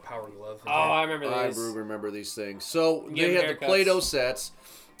hoping for a power glove. Oh, I remember I these. remember these things. So Give they them have the haircuts. Play-Doh sets,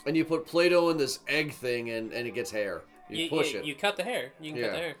 And you put Play-Doh in this egg thing, and it gets hair. You push it. You cut the hair. You can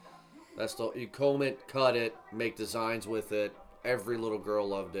cut the hair. You comb it, cut it, make designs with it. Every little girl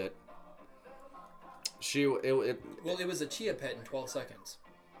loved it. Well, it was a Chia Pet in 12 seconds.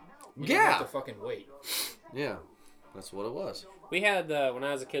 You didn't Yeah. have to fucking wait. Yeah, that's what it was. We had when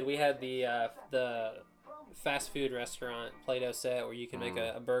I was a kid. We had the fast food restaurant Play-Doh set where you can make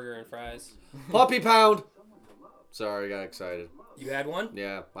a burger and fries. Puppy Pound. Sorry, I got excited. You had one?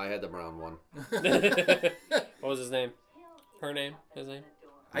 Yeah, I had the brown one. What was his name? Her name? His name?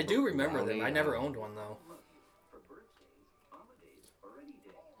 I do remember them. Brownie, I never owned one though.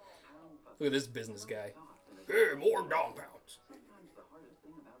 Look at this business guy. Hey, more dog pounds.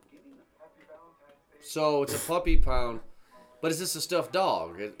 So it's a Puppy Pound, but is this a stuffed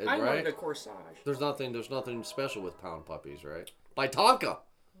dog? I right? wanted a corsage. There's nothing special with Pound Puppies, right? By Tonka.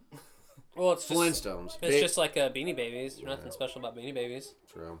 Well, it's just, Flintstones. it's just like Beanie Babies. There's nothing special about Beanie Babies.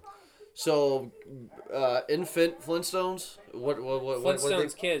 True. So, infant Flintstones. What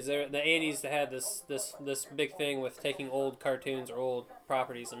Flintstones kids. They're the '80s. They had this big thing with taking old cartoons or old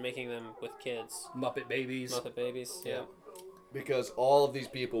properties and making them with kids. Muppet Babies. Muppet Babies. Yeah. Because all of these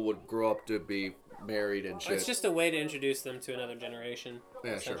people would grow up to be married and shit. It's just a way to introduce them to another generation.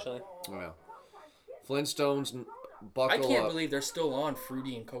 Yeah, sure. essentially. Yeah. Flintstones, I buckle can't up. believe they're still on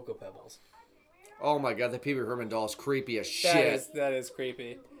Fruity and Cocoa Pebbles. Oh my god, the Pee Wee Herman doll is creepy as shit. That is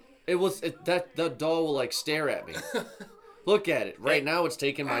creepy. That doll will like stare at me. Look at it. Right now it's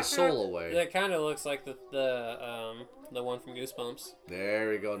taking my soul away. That kind of looks like the one from Goosebumps. There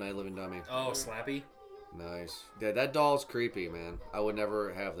we go, Night Living Dummy. Oh, Slappy. Nice. Yeah, that doll's creepy, man. I would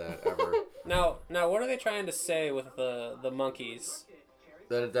never have that ever. Now, what are they trying to say with the monkeys?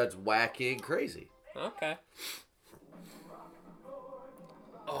 That's wacky and crazy. Okay.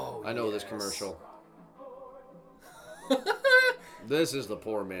 Oh, I know this yes. commercial. This is the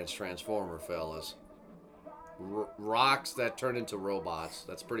poor man's Transformer, fellas. Rocks that turn into robots.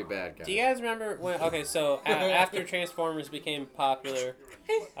 That's pretty bad, guys. Do you guys remember when? Okay, so after Transformers became popular,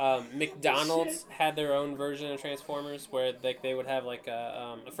 McDonald's had their own version of Transformers where they would have like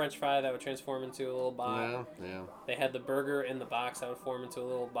a French fry that would transform into a little bot. Yeah. They had the burger in the box that would form into a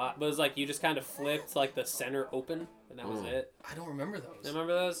little bot. But it was like you just kind of flipped like the center open, and that was it. I don't remember those.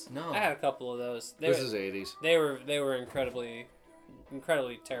 Remember those? No. I had a couple of those. This is 80s. They were incredibly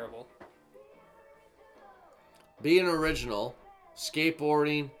terrible. Being original,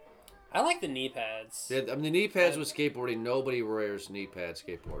 skateboarding. I like the knee pads. Yeah, I mean, the knee pads with skateboarding, nobody wears knee pad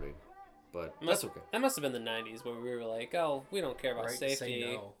skateboarding. But that's okay. That must have been the 90s where we were like, oh, we don't care about Right to say safety.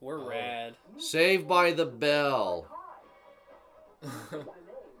 no. We're Oh. rad. Saved by the Bell.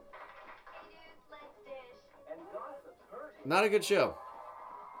 Not a good show.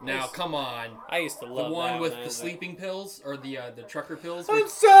 Now, come on. I used to The love one that with when I the was sleeping pills or the trucker pills. I'm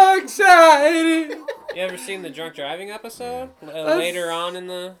so excited. You ever seen the drunk driving episode later on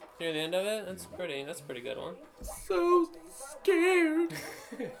near the end of it? That's a pretty good one. So scared.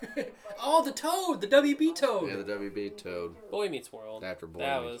 Oh, the Toad, the WB Toad. Yeah, the WB Toad. Boy Meets World. After Boy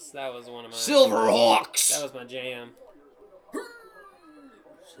that Meets- was one of my Silverhawks. That was my jam.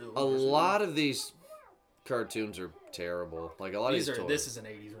 A lot of these cartoons are terrible. Like a lot of these toys. This is an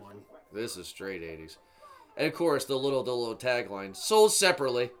 80s one. This is straight 80s. And of course, the little tagline, sold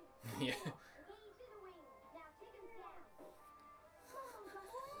separately. Yeah.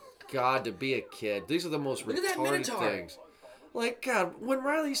 God, to be a kid. These are the most Look at that retarded Minotaur. things. Like, God, when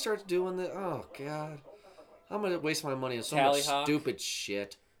Riley starts doing this, oh, God. I'm going to waste my money on so much Tallyhawk. stupid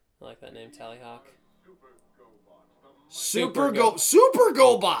shit. I like that name, Tallyhawk. Super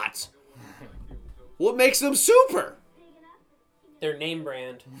GoBots! What makes them super? Their name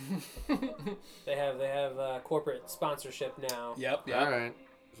brand. they have corporate sponsorship now. Yep. All right.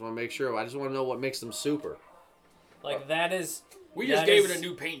 Just want to make sure. I just want to know what makes them super. Like that is. We just that gave is- it a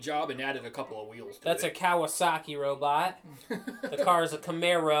new paint job and added a couple of wheels to That's a it. Kawasaki robot. The car is a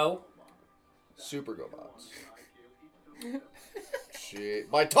Camaro. Super GoBots.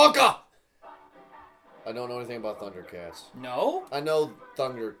 Shit. By Tonka! I don't know anything about Thundercats. No? I know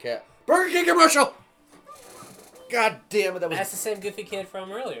Thundercat. Burger King commercial! God damn it, that was... That's the same goofy kid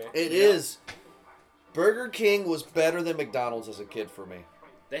from earlier. It is. Burger King was better than McDonald's as a kid for me.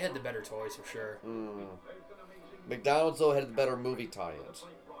 They had the better toys for sure. McDonald's, though, had the better movie tie-ins.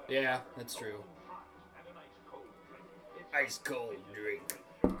 Yeah, that's true. Ice cold drink.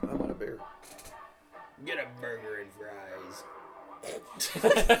 I'm out of beer. Get a burger and fries.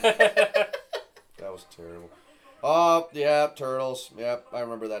 That was terrible. Yeah, Turtles. Yep, I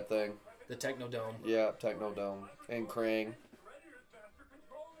remember that thing. The Technodome. Yeah, Technodome. And Krang.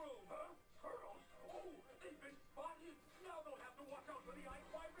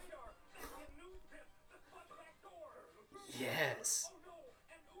 Yes.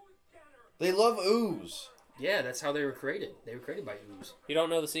 They love ooze. Yeah, that's how they were created. They were created by ooze. You don't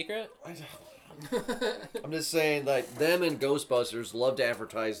know the secret? I'm just saying, like, them and Ghostbusters love to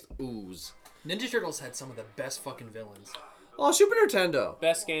advertise ooze. Ninja Turtles had some of the best fucking villains. Oh, Super Nintendo.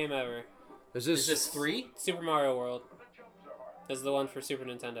 Best game ever. Is Is this 3? Super Mario World. This is the one for Super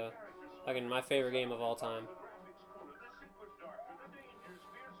Nintendo. Fucking my favorite game of all time.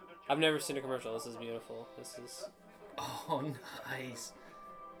 I've never seen a commercial. This is beautiful. This is... Oh, nice.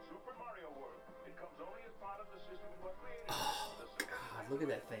 Oh, God. Look at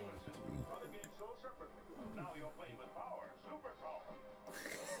that thing.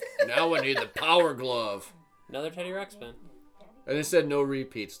 Now I need the Power Glove. Another Teddy Ruxpin. And it said no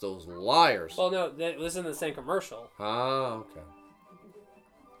repeats, those liars. Well, no, this isn't the same commercial. Ah, okay.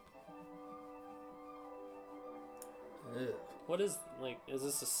 Ugh. What is, like, is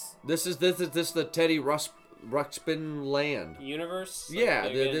this This is the Teddy Ruxpin land. a universe? Like, Yeah,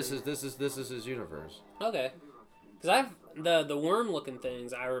 they're this getting- is his universe. Okay. Because the worm-looking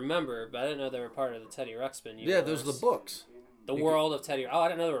things I remember, but I didn't know they were part of the Teddy Ruxpin universe. Yeah, those are the books. The world of Teddy... Oh, I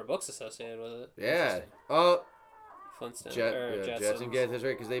didn't know there were books associated with it. Yeah. Oh, Flintstones. Jetson. Yeah, that's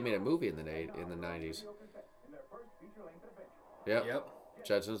right, because they made a movie in the 90s. Yep. Yep.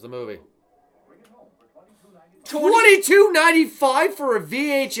 Jetsons the movie. $22.95 for a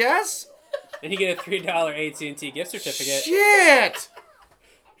VHS? And you get a $3 AT&T gift certificate. Shit!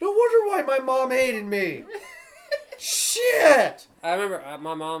 No wonder why my mom hated me. Shit! I remember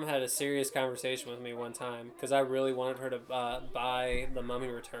my mom had a serious conversation with me one time because I really wanted her to buy The Mummy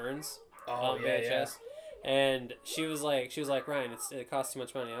Returns Oh, on yeah, VHS. And she was like, Ryan, it costs too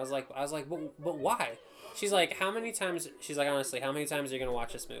much money. I was like, but why? She's like, honestly, how many times are you gonna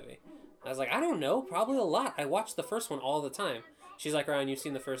watch this movie? I was like, I don't know, probably a lot. I watched the first one all the time. She's like, Ryan, you've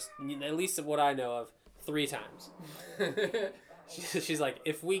seen the first, at least of what I know of, 3 times. She's like,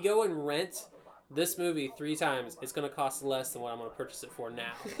 if we go and rent this movie 3 times, it's gonna cost less than what I'm gonna purchase it for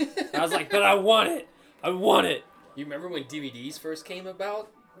now. I was like, but I want it. I want it. You remember when DVDs first came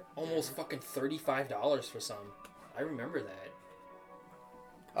about? Almost fucking $35 for some. I remember that.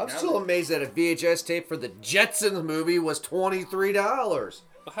 I'm Now still that- amazed that a VHS tape for the Jetsons movie was $23.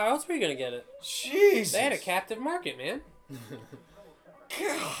 But how else were you gonna get it? Jesus. They had a captive market, man.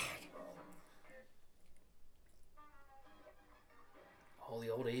 God. Oh, the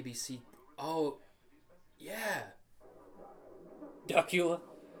old ABC. Oh, yeah. Duckula.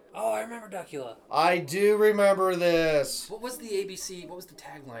 Oh, I remember Duckula. I do remember this. What was the ABC? What was the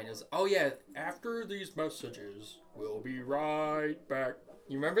tagline? It was, oh, yeah. After these messages, we'll be right back.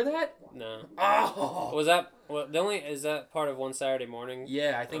 You remember that? No. Oh! Was that is that part of One Saturday Morning?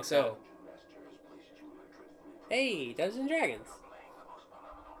 Yeah, I think so. Hey, Dungeons and Dragons.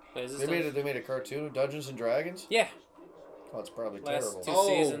 Wait, is this They made a cartoon of Dungeons and Dragons? Yeah. Oh, it's probably Last terrible.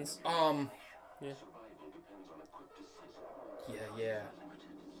 2 seasons. Yeah. Yeah. Yeah.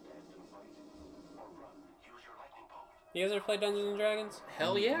 You guys ever played Dungeons and Dragons?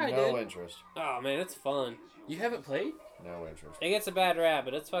 Hell yeah, I No did. interest. Oh man, it's fun. You haven't played? No interest. It gets a bad rap,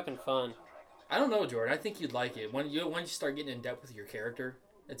 but it's fucking fun. I don't know, Jordan. I think you'd like it. When you start getting in depth with your character,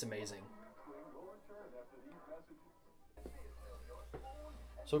 it's amazing.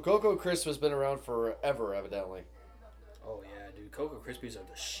 So Cocoa Crisp has been around forever, evidently. Oh yeah, dude. Cocoa Krispies are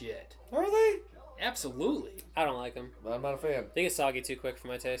the shit. Are they? Absolutely. I don't like them. I'm not a fan. They get soggy too quick for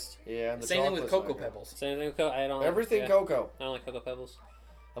my taste. Yeah, and the Same thing with chocolate's Cocoa not good. Pebbles. Same thing with Cocoa. I don't. Everything yeah, cocoa. I don't like Cocoa Pebbles.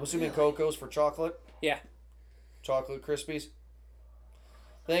 I'm assuming Really? Cocoa's for chocolate. Yeah. Chocolate Krispies.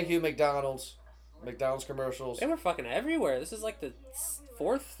 Thank you, McDonald's. McDonald's commercials. They were fucking everywhere. This is like the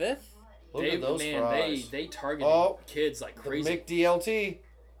 4th, 5th. Look at those fries. they targeted Oh, kids like The crazy. McDLT.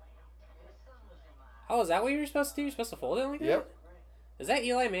 Oh, is that what you're supposed to do? You're supposed to fold it like that? Yep. Is that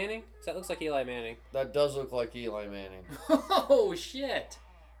Eli Manning? 'Cause that looks like Eli Manning. That does look like Eli Manning. Oh shit!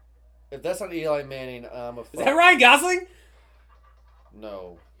 If that's not Eli Manning, I'm a Is that Ryan Gosling?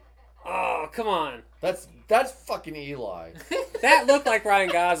 No. Oh, come on. That's fucking Eli. That looked like Ryan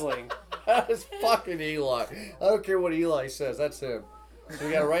Gosling. That is fucking Eli. I don't care what Eli says. That's him. So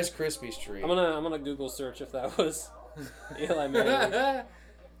we got a Rice Krispies treat. I'm gonna Google search if that was Eli Manning.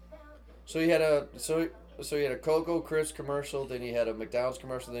 So you had a Cocoa Crisp commercial, then you had a McDonald's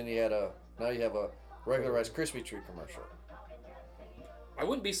commercial, then you had now you have a regular Rice Krispie treat commercial. I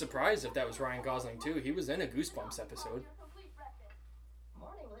wouldn't be surprised if that was Ryan Gosling too. He was in a Goosebumps episode.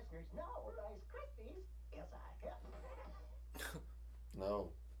 Morning listeners know Rice Krispies is a hit. No.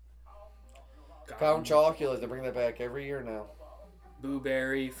 God. Count Chocula, they bring that back every year now. Boo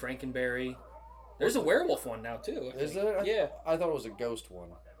Berry, Frankenberry. There's a werewolf one now too. I Is think. there? Yeah, I thought it was a ghost one.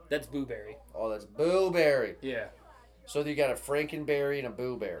 that's Boo Berry. Oh, that's Boo Berry. Yeah. So you got a Frankenberry and a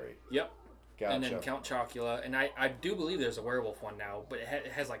Boo Berry. Yep. Gotcha. And then Count Chocula, and I do believe there's a werewolf one now, but it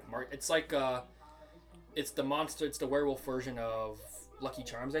has like it's like it's the monster, it's the werewolf version of Lucky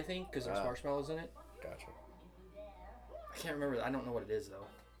Charms, I think, because there's marshmallows in it. Gotcha. I can't remember. I don't know what it is though.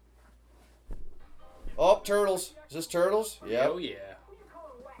 Oh, Turtles. Is this Turtles? Yeah. Oh yeah.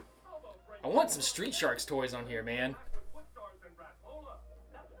 I want some Street Sharks toys on here, man.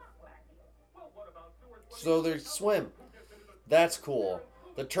 So they swim. That's cool.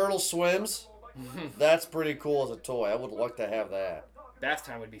 The turtle swims. That's pretty cool as a toy. I would like to have that. Bath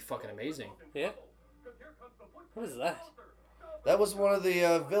time would be fucking amazing. Yeah. What is that? That was one of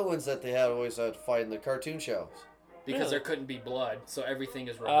the villains that they had always fight in the cartoon shows. Because Really? there couldn't be blood, so everything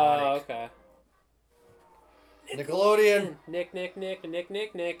is Oh, robotic. okay. Nickelodeon. Nick.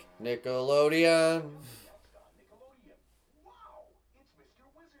 Nickelodeon.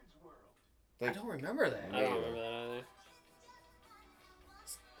 I don't remember that. I don't remember that either.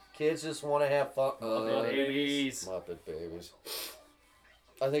 Kids just want to have fun. Muppet Babies. Muppet Babies.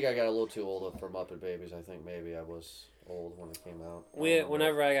 I think I got a little too old for Muppet Babies. I think maybe I was old when it came out.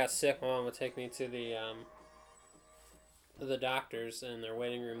 Whenever I got sick, my mom would take me to the doctors, and their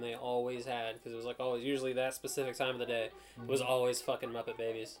waiting room they always had, because it was like always usually that specific time of the day. It was always fucking Muppet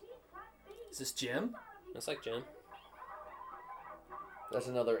Babies. Is this Jim? That's like Jim. That's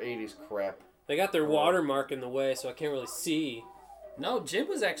another 80s crap. They got their watermark in the way, so I can't really see. No, Jim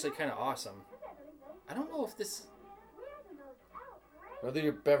was actually kind of awesome. I don't know if this... Whether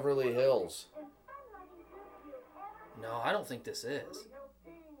you're Beverly Hills. No, I don't think this is.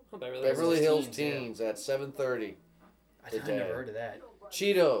 Oh, Beverly Beverly Hills Teens, yeah. Teens at 7:30. I never heard of that.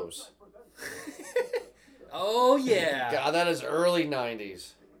 Cheetos. Oh, yeah. God, that is early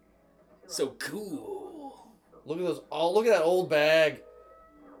 90s. So cool. Look at those. Oh, look at that old bag.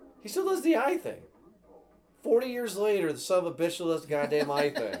 He still does the eye thing. 40 years later, the son of a bitch still does the goddamn eye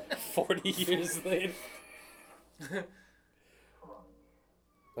thing. 40 years later. I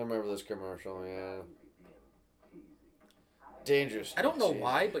remember this commercial, yeah. Dangerous. I don't know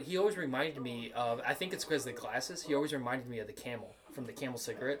why, but he always reminded me of... I think it's because of the glasses. He always reminded me of the Camel from the Camel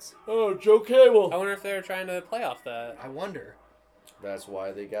cigarettes. Oh, Joe Camel. I wonder if they were trying to play off that. I wonder. That's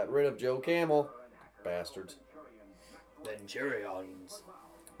why they got rid of Joe Camel. Bastards. The Nigerians.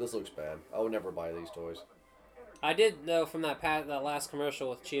 This looks bad. I would never buy these toys. I did, though, from that last commercial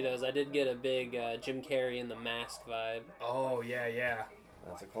with Cheetos, I did get a big Jim Carrey in the mask vibe. Oh, yeah, yeah.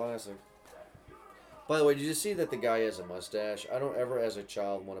 That's a classic. By the way, did you see that the guy has a mustache? I don't ever, as a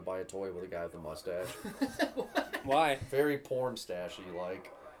child, want to buy a toy with a guy with a mustache. Why? Very porn stashy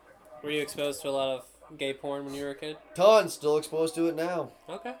like. Were you exposed to a lot of gay porn when you were a kid? Tons. Still exposed to it now.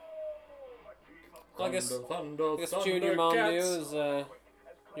 Okay. Well, I guess Thunder, what you and your mom do is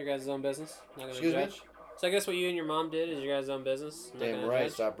your guys' own business. Not gonna Excuse me? judge. So I guess what you and your mom did is your guys' own business. Not Damn gonna right.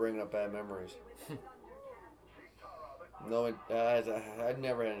 judge. Stop bringing up bad memories. No, I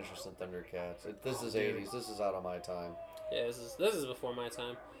never had interest in Thundercats. This is 80s. This is out of my time. Yeah, this is before my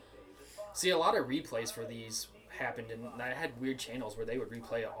time. See, a lot of replays for these happened, and I had weird channels where they would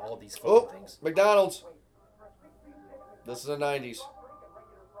replay all of these fucking Oh, things. McDonald's. This is the 90s.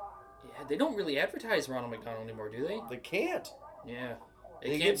 Yeah, they don't really advertise Ronald McDonald anymore, do they? They can't. Yeah. They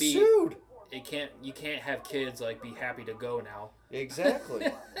It get can't be. sued. You can't have kids like be happy to go now. Exactly.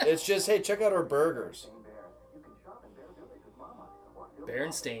 It's just, hey, check out our burgers.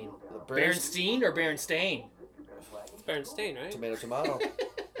 Berenstain. The Berenstein or Berenstain? It's Berenstain, right? Tomato.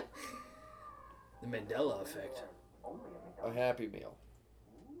 The Mandela effect. A Happy Meal.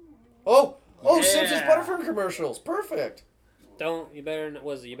 Oh, Yeah. Simpsons Butterfinger commercials. Perfect. You better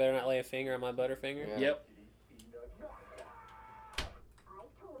not lay a finger on my Butterfinger. Yeah. Yep.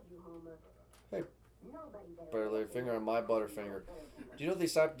 Hey, better lay a finger on my Butterfinger. Do you know they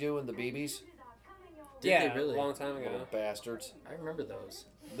stopped doing the BBs? Did Yeah, they really? a long time ago. Little bastards. I remember those.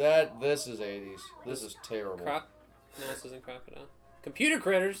 This is 80s. This is terrible. No, this isn't Crocodile. Computer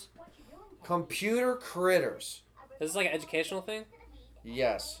Critters. Computer Critters. Is this like an educational thing?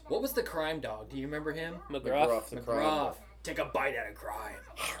 Yes. What was the crime dog? Do you remember him? McGruff. The crime. McGruff. Take a bite out of crime.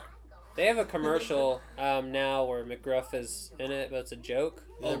 They have a commercial now where McGruff is in it, but it's a joke.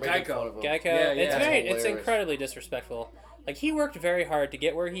 Oh, They're making Geico. fun of him. Geico. Yeah, It's yeah. That's hilarious. incredibly disrespectful. Like, he worked very hard to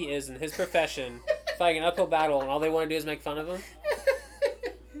get where he is in his profession, fighting an uphill battle, and all they want to do is make fun of him.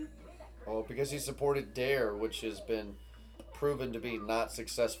 Oh, because he supported DARE, which has been proven to be not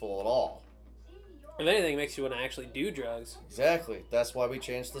successful at all. If anything, it makes you want to actually do drugs. Exactly. That's why we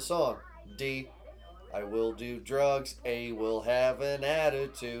changed the song. D. I will do drugs. A. Will have an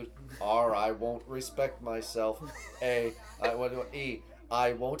attitude. R. I won't respect myself. A. E.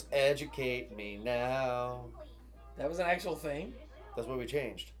 I won't educate me now. That was an actual thing? That's what we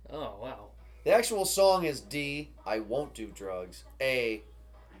changed. Oh, wow. The actual song is D, I won't do drugs. A,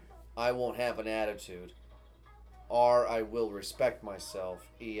 I won't have an attitude. R, I will respect myself.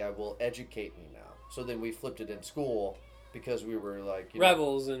 E, I will educate me now. So then we flipped it in school because we were like,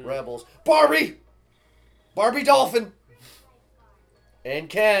 Rebels and rebels. Barbie! Barbie Dolphin! And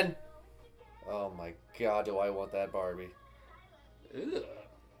Ken. Oh my god, do I want that Barbie. Ugh.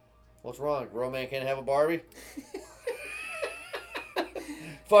 What's wrong? Grown man can't have a Barbie?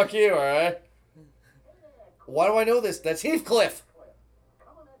 Fuck you, alright? Why do I know this? That's Heathcliff!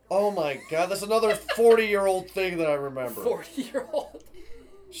 Oh my god, that's another 40-year-old thing that I remember. 40-year-old.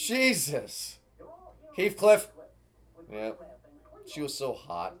 Jesus. Heathcliff. Yep. She was so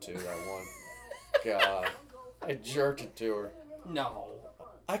hot, too, that one. God. I jerked it to her. No.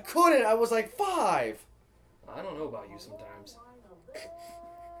 I couldn't. I was like 5. I don't know about you sometimes.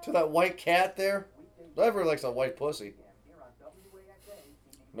 To that white cat there. Everybody likes a white pussy.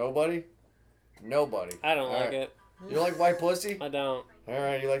 Nobody? Nobody. I don't like Alright. it. You like white pussy? I don't.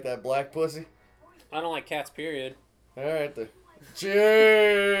 Alright, you like that black pussy? I don't like cats. Period. Alright, then.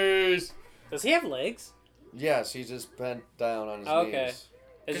 Jeez! Does he have legs? Yes, he's just bent down on his Okay. knees.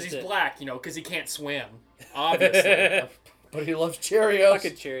 Because Is he's it- black, because he can't swim. Obviously. But he loves Cheerios.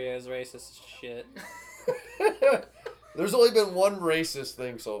 Fucking Cheerios, racist as shit. There's only been one racist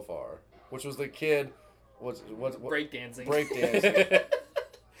thing so far, which was the kid. What Breakdancing. Breakdancing.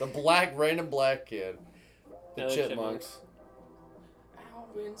 The random black kid. The No, the Chipmunks.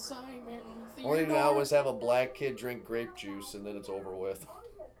 Alvin, Simon, All you Theodore. now is have a black kid drink grape juice and then it's over with.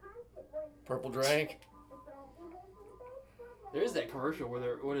 Purple drank. There is that commercial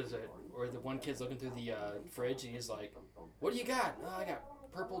where where the one kid's looking through the fridge and he's like, "What do you got?" "Oh, I got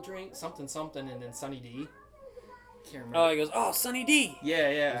purple drink, something, and then Sunny D. Can't remember. Oh, he goes, oh, Sunny D.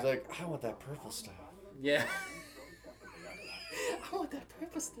 Yeah. He's like, I want that purple stuff. Yeah. I want that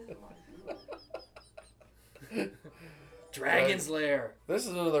purple stuff. Dragon's Lair. This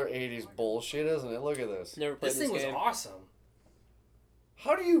is another 80s bullshit, isn't it? Look at this. Never played This thing was game. awesome.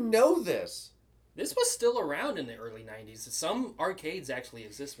 How do you know this? This was still around in the early 90s. Some arcades actually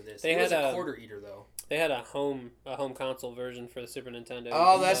exist with this. They It was had a a- quarter eater, though. They had a home console version for the Super Nintendo.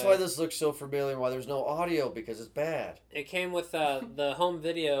 Oh, that's Uh, why this looks so familiar. Why there's no audio, because it's bad. It came with the home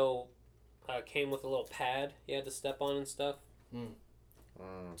video. Came with a little pad you had to step on and stuff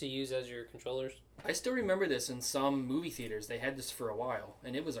to use as your controllers. I still remember this in some movie theaters. They had this for a while,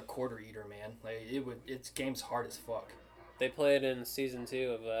 and it was a quarter eater, man. Like its game's hard as fuck. They play it in season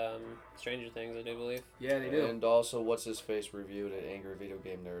 2 of Stranger Things, I do believe. Yeah, they do. And also, what's his face reviewed at Angry Video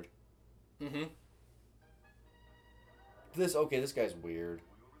Game Nerd. Mm-hmm. This guy's weird.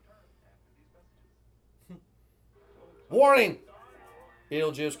 Warning!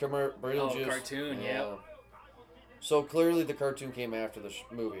 Beetlejuice Beetlejuice. Cartoon, yeah. So clearly the cartoon came after the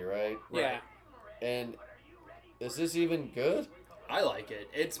movie, right? Yeah. And is this even good? I like it.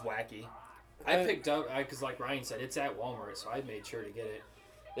 It's wacky. I picked up, because like Ryan said, it's at Walmart, so I made sure to get it.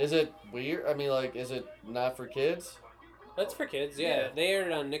 Is it weird? I mean, like, is it not for kids? That's for kids, yeah. Yeah. They aired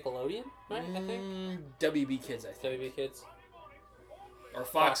it on Nickelodeon, right? I think. WB Kids, I think. WB Kids. Or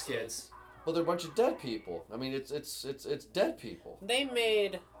Fox Fox Kids. Well, they're a bunch of dead people. I mean, it's dead people. They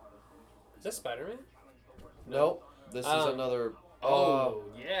made. Is this Spider-Man? Nope. This is another. Oh,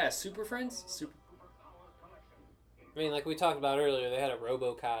 yeah. Super Friends? I mean, like we talked about earlier, they had a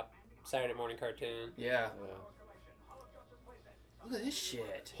RoboCop Saturday morning cartoon. Yeah. Yeah. Look at this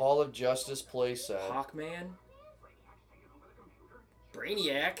shit. Hall of Justice playset. Hawkman.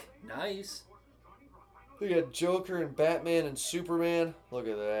 Brainiac. Nice. We got Joker and Batman and Superman. Look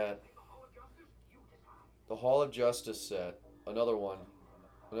at that. The Hall of Justice set. Another one.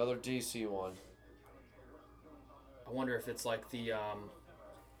 Another DC one. I wonder if it's like the,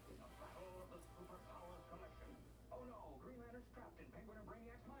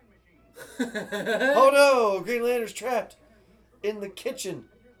 Oh no! Green Lantern's trapped in the kitchen.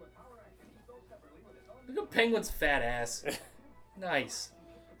 Look at Penguin's fat ass. Nice.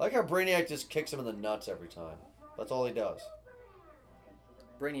 I like how Brainiac just kicks him in the nuts every time. That's all he does.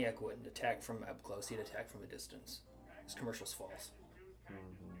 Brainiac wouldn't attack from up close, he'd attack from a distance. His commercial's false.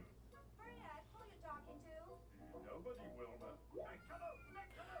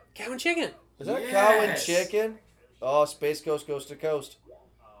 Cow and Chicken. Is that Cow and Yes. Chicken? Oh, Space Coast Coast to Coast.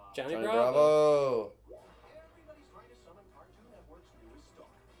 Johnny Johnny Bravo. Bravo.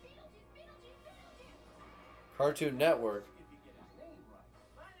 Cartoon Network.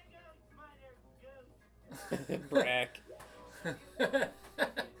 Brack.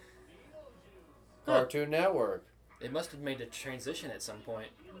 Cartoon Network. They must have made a transition at some point.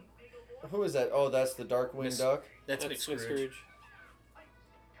 Who is that? Oh, that's the Darkwing Miss- Duck. That's That's McScrooge.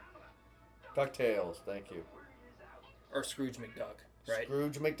 DuckTales. Thank you. Or Scrooge McDuck, right?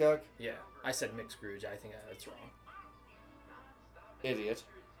 Scrooge McDuck. Yeah. I said McScrooge. I think that's Idiot.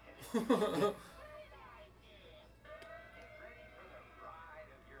 wrong.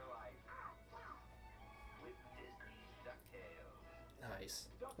 Nice.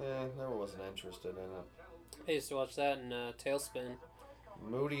 Never wasn't interested in it. I used to watch that in Tailspin.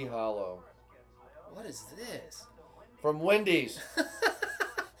 Moody Hollow. What is this? From Wendy's.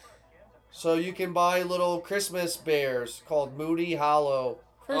 So you can buy little Christmas bears called Moody Hollow.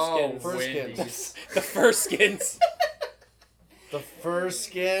 Furskins. Furskins. Wendy's. The Furskins. The fur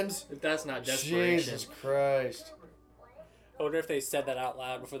skins. If that's not desperation. Jesus Christ. I wonder if they said that out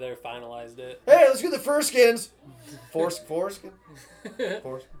loud before they finalized it. Hey, let's get the fur skins. Foreskin? Foreskin?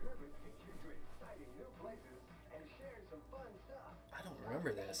 I don't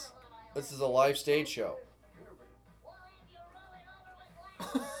remember this. This is a live stage show.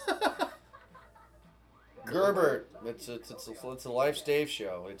 Gerbert. It's a live stage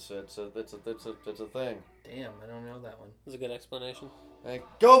show. It's a thing. Damn, I don't know that one. That's a good explanation. Hey,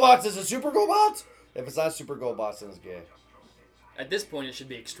 GoBots is it Super GoBots? If it's not Super GoBots, then it's gay. At this point, it should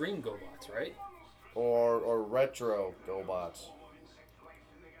be Extreme GoBots, right? Or retro GoBots.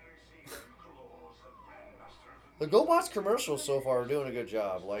 The GoBots commercials so far are doing a good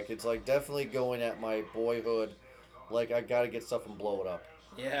job. Like, it's like definitely going at my boyhood. Like, I gotta get stuff and blow it up.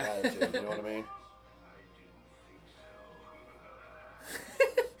 Yeah. Attitude, you know what I mean?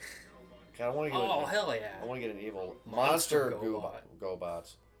 God, I want to get Oh, hell yeah. I want to get an evil Monster monster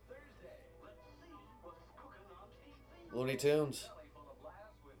GoBots. Looney Tunes.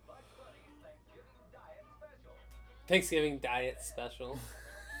 Thanksgiving diet special.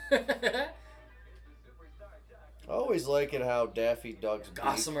 I always like it how Daffy Duck's beak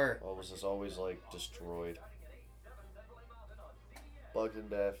Gossamer. was just always like destroyed. Bugs and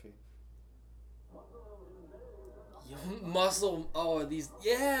Daffy. Muscle. Oh, these.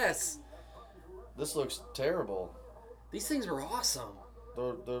 Yes! This looks terrible. These things are awesome.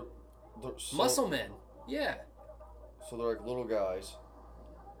 They're so, Muscle men. Yeah. So they're like little guys.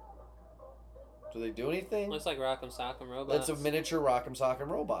 Do they do anything? Looks like Rock'em Sock'em Robots. That's a miniature Rock'em Sock'em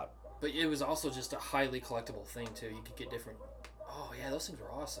robot. But it was also just a highly collectible thing, too. You could get different. Oh, yeah, those things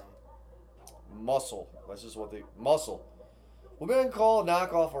were awesome. Muscle. That's just what they... Muscle. We're going to call a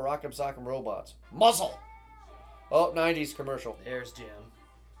knockoff of Rock'em Sock'em Robots. Muscle! Oh, 90s commercial. There's Jim.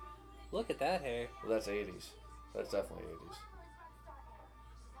 Look at that hair. Well, that's 80s. That's definitely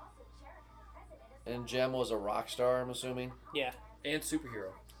 80s. And Jem was a rock star, I'm assuming. Yeah. And superhero.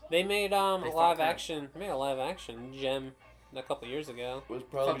 They made They a fought live crime. action. They made a live action Gem a couple years ago. It was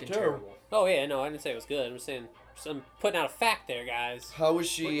probably Fucking terrible. terrible. Oh yeah, no, I didn't say it was good. I'm saying I'm putting out a fact there, guys. How is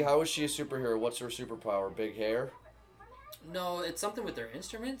she a superhero? What's her superpower? Big hair? No, it's something with their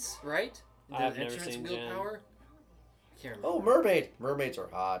instruments, right? I've Their never instruments seen wield Jen. power? I can't remember. Oh, mermaid. Mermaids are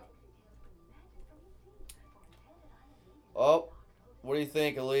hot. Oh, what do you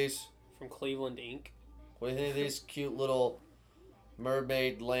think, Elise? From Cleveland Inc. What do you think of these cute little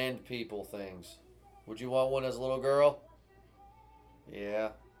mermaid land people things? Would you want one as a little girl? Yeah.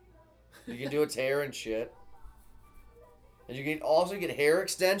 You can do its hair and shit. And you can also get hair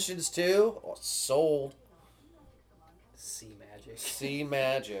extensions too. Oh, sold. Sea magic. Sea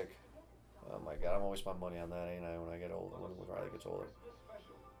magic. Oh my god, I'm gonna waste my money on that, ain't I, when I get older, when Riley gets older.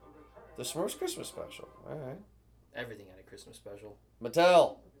 The Smurfs Christmas special. Alright. Everything at a Christmas special.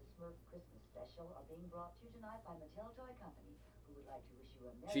 Mattel. Smurf Christmas special are being brought to you tonight by Mattel Toy Company, who would like to wish you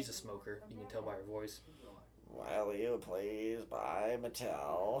a Merry She's a smoker. You can tell by her voice. Riley, please buy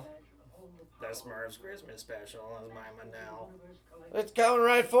Mattel. The Smurfs Christmas special is my Manel. It's coming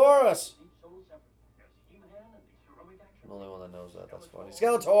right for us. I'm the only one that knows that. That's funny.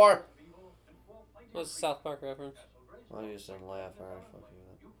 Skeletor. What's the South Park reference? Well, you just didn't laugh. All right, fuck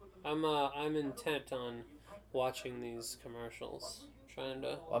you. I'm intent on watching these commercials. Trying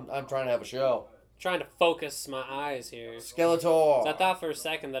to I'm trying to have a show. focus my eyes here. Skeletor. So I thought for a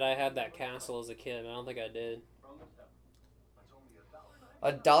second that I had that castle as a kid, but I don't think I did.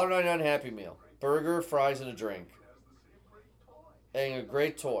 $1.99 Happy Meal. Burger, fries, and a drink. And a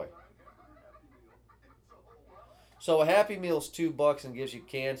great toy. So a Happy Meal's $2 and gives you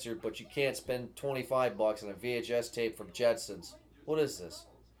cancer, but you can't spend $25 on a VHS tape from Jetsons. What is this?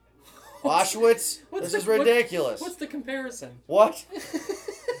 Auschwitz? This is ridiculous. What's the comparison? What?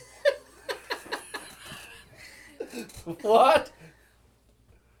 What?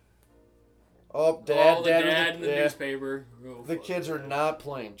 Oh, Dad, Oh, the dad in the yeah. newspaper. Oh, The fuck. kids are not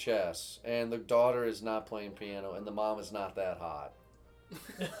playing chess, and the daughter is not playing piano, and the mom is not that hot.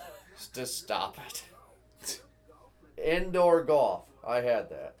 Just stop it. Indoor golf. I had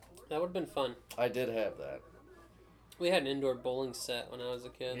that. That would have been fun. I did have that. We had an indoor bowling set when I was a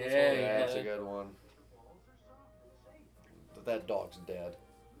kid. That's Yeah, what we Yeah, that's a played. good one. But that dog's dead.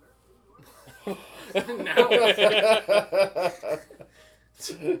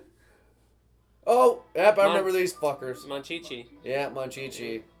 Oh, yep, I remember these fuckers. Monchichi. Yeah,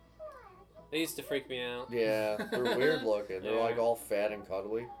 Monchichi. They used to freak me out. Yeah, they're weird looking. They're Yeah. like all fat and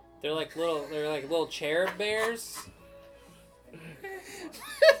cuddly. They're like little cherub bears.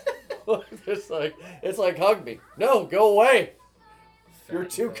 It's like hug me. No, go away. You're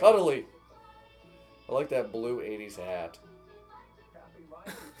too cuddly. I like that blue 80s hat.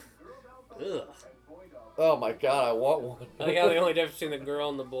 Ugh. Oh my god, I want one. I like how the only difference between the girl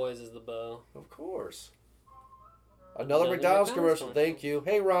and the boys is the bow. Of course. Another Another McDonald's McDonald's commercial. one. Thank you.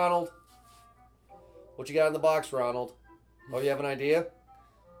 Hey, Ronald. What you got in the box, Ronald? Oh, you have an idea?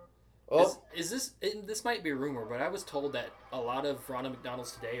 Oh, This might be a rumor, but I was told that a lot of Ronald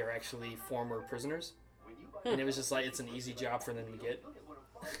McDonald's today are actually former prisoners, and it was just like it's an easy job for them to get.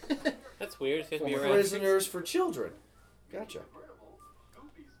 That's weird. It's supposed to be around. prisoners for children. Gotcha.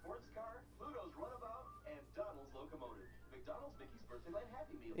 Goofy sports car, Pluto's runabout, and Donald's locomotive. McDonald's Mickey's Birthday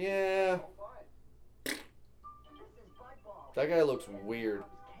Happy Meal. Yeah, All fine. that guy looks weird.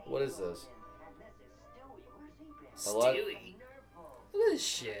 What is this? A lot- Stewie. Look at this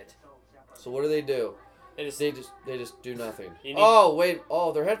shit. So what do they do? They just, They just do nothing. You need- Oh wait!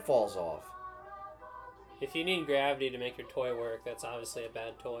 Oh, their head falls off. if you need gravity to make your toy work, that's obviously a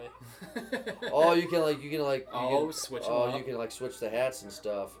bad toy. Oh, you can Switch them Oh, up. you can like switch the hats and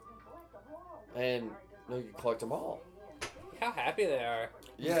stuff. And no, you can collect them all. Look how happy they are.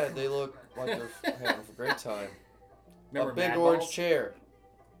 Yeah, they look like they're having a great time. Remember A big Mad orange Balls? chair.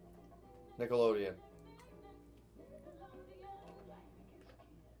 Nickelodeon.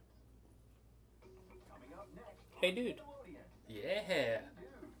 Hey, dude. Yeah.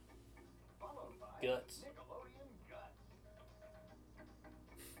 Guts.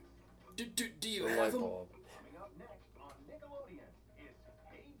 Do you The have light them? bulb.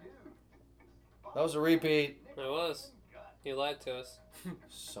 That was a repeat. It was. You lied to us.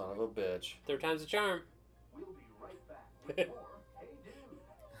 Son of a bitch. Third time's a charm.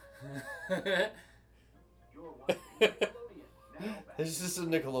 This is just a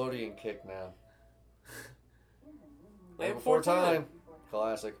Nickelodeon kick now. Way Before time.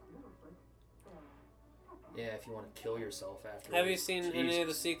 Classic. Yeah, if you want to kill yourself after. Have you seen any of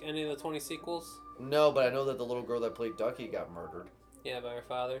the 20 sequels? No, but I know that the little girl that played Ducky got murdered. Yeah, by her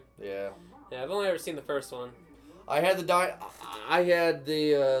father. Yeah. Yeah, I've only ever seen the first one. I had I had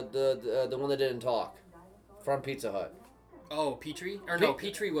the one that didn't talk from Pizza Hut. Oh, Petrie? Or no,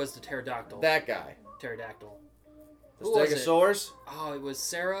 Petrie was the pterodactyl. That guy. Pterodactyl. The Who was it? Stegosaurus. Oh, it was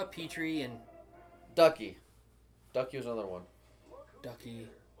Sarah, Petrie, and Ducky. Ducky was another one. Ducky.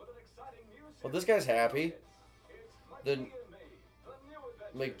 Well, this guy's happy. The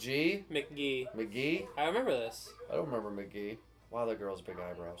McGee? McGee. McGee? I remember this. I don't remember McGee. Wow, that girl's big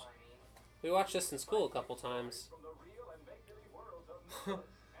eyebrows. We watched this in school a couple times.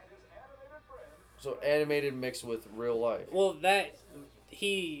 So animated mixed with real life. Well,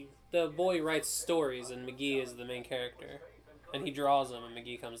 the boy writes stories and McGee is the main character. And he draws them and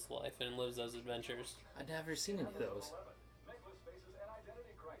McGee comes to life and lives those adventures. I'd never seen any of those.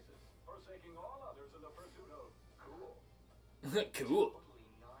 Cool.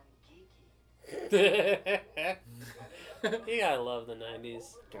 You gotta love the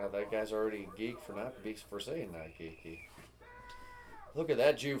 90s. God, that guy's already a geek for saying not geeky. Look at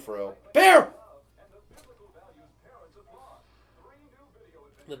that Jufro. Bear!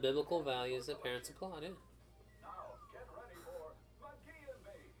 The biblical values that parents applaud, yeah.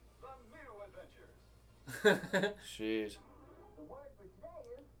 Jeez.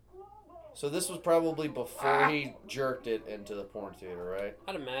 So this was probably before he jerked it into the porn theater, right?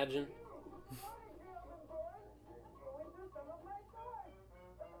 I'd imagine.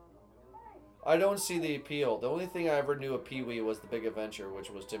 I don't see the appeal. The only thing I ever knew of Pee-wee was The Big Adventure, which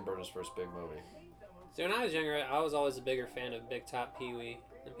was Tim Burton's first big movie. See, when I was younger, I was always a bigger fan of Big Top Pee-wee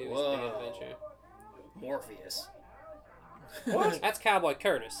than Pee-wee's Big Whoa. Adventure. Morpheus. What? That's Cowboy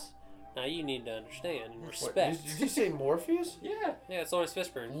Curtis. Now you need to understand and What, respect. did you say Morpheus? Yeah. Yeah, it's Lawrence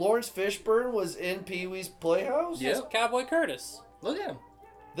Fishburne. Lawrence Fishburne was in Pee-wee's Playhouse? Yeah. That's Cowboy Curtis. Look at him.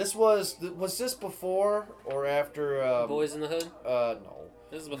 Was this before or after Boys in the Hood. no.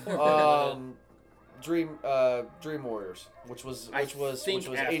 This is before Boys in the Hood. Dream Warriors, which was I think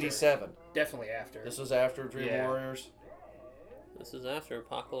after. 87. Definitely after. This was after Dream Yeah. Warriors. This is after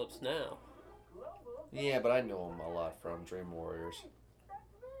Apocalypse Now. Yeah, but I know him a lot from Dream Warriors.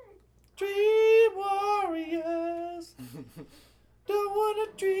 Dream warriors. Don't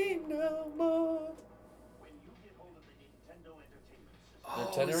wanna dream no more. When you get hold of the Nintendo Entertainment System, Oh,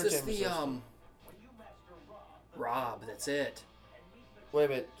 Nintendo is this Entertainment the System. when you master Rob? That's it. Wait a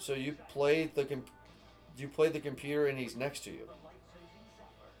minute. So you played the computer and he's next to you.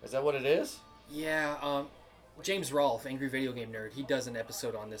 Is that what it is? Yeah. James Rolfe, Angry Video Game Nerd, he does an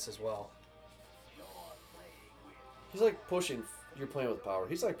episode on this as well. He's like pushing. You're playing with power.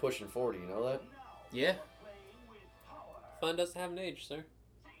 He's like pushing 40. You know that? Yeah. Fun doesn't have an age, sir.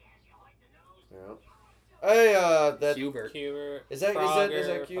 Yeah. Hey, that Hubert Cuber. Is that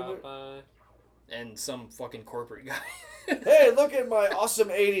Frogger, Cuber? Popeye. and some fucking corporate guy. Hey, look at my awesome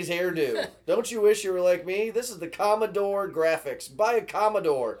 80s hairdo. Don't you wish you were like me? This is the Commodore graphics. Buy a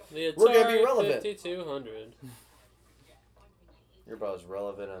Commodore. The We're gonna be Atari relevant. 5200. You're about as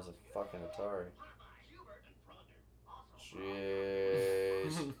relevant as a fucking Atari.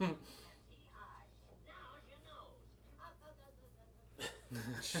 Jeez.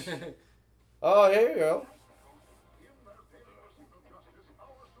 Oh, here you go.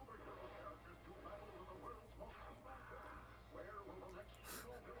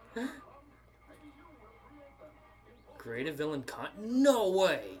 Create a villain No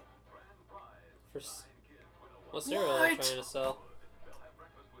way! What cereal are they What? trying to sell?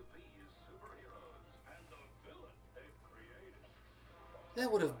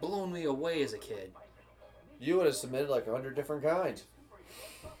 That would have blown me away as a kid. You would have submitted like 100 different kinds.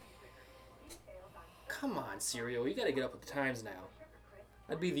 Come on, cereal, you gotta get up with the times now.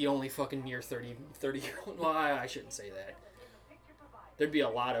 I'd be the only fucking near 30-year-old. Well, I shouldn't say that. There'd be a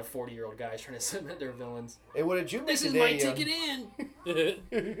lot of 40-year-old guys trying to submit their villains. Hey, what did you make This is today, my ticket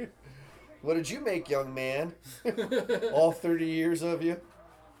in! What did you make, young man? All 30 years of you?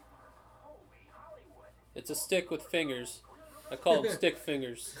 It's a stick with fingers. I call them stick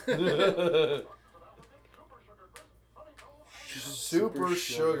fingers. Super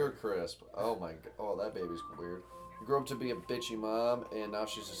Sugar Crisp. Oh my god. Oh, that baby's weird. Grew up to be a bitchy mom, and now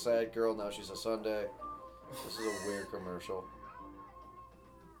she's a sad girl. Now she's a Sunday. This is a weird commercial.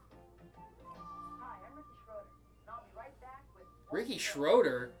 Hi, I'm Ricky Schroeder, and I'll be right back with... Ricky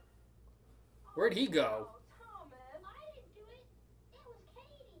Schroeder? Where'd he go? Thomas. I didn't do it. It was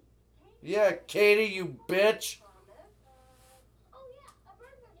Katie. Yeah, Katie, you bitch. Oh yeah, a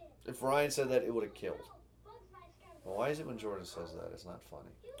burglar did. If Ryan said that, it would have killed. Bugs Bunny scared Well, why is it when Jordan says that? It's not funny.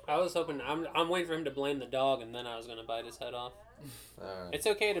 I was hoping. I'm waiting for him to blame the dog, and then I was gonna bite his head off. Alright. It's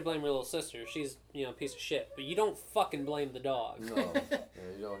okay to blame your little sister. She's a piece of shit, but you don't fucking blame the dog. No. Yeah,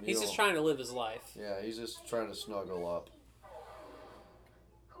 you don't. He's just trying to live his life. Yeah, he's just trying to snuggle up.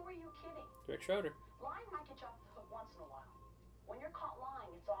 Who are you kidding? Rick Schroeder. Lying might get you off the hook once in a while. When you're caught lying,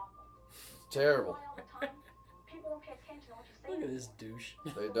 it's awful. It's terrible. Lie all the time. People won't pay attention to what you say. Look at this douche.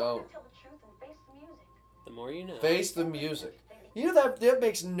 They don't. Tell the truth and face the music. The more you know. Face the music. You know that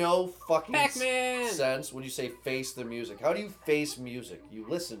makes no fucking Pac-Man! sense when you say face the music. How do you face music? You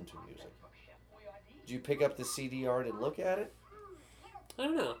listen to music. Do you pick up the CD art and look at it? I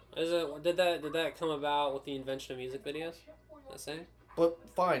don't know. Did that come about with the invention of music videos? That same? But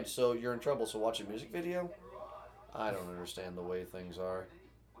fine, so you're in trouble. So watch a music video? I don't understand the way things are.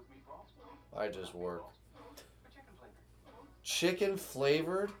 I just work. Chicken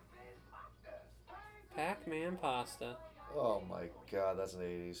flavored? Pac-Man pasta. Oh my god, that's an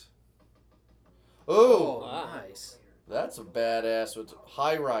 80s. Oh, Ooh, wow. nice. that's a badass with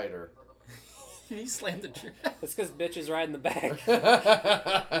High Rider. He slammed the tree. That's because bitches ride in the back.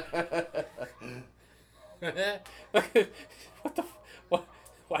 What the? What?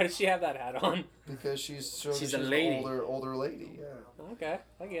 Why does she have that hat on? Because she's She's a an lady. older lady. Yeah. Okay,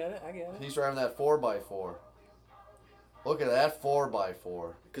 I get it. He's driving that 4x4. Look at that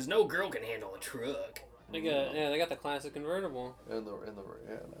 4x4. Because no girl can handle a truck. They got the classic convertible In the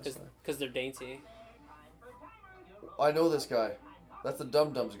yeah, that's fine. because they're dainty. I know this guy. That's the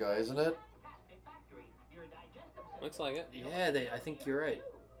Dum Dums guy, isn't it? Looks like it. Yeah, I think you're right.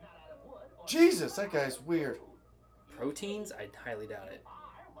 Jesus, that guy's weird. Proteins? I highly doubt it.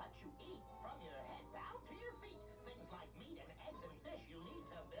 What you eat from your head down to your feet. Things like meat and eggs and fish you need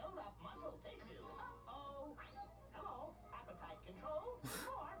to build up muscle tissue. Oh, hello, appetite control.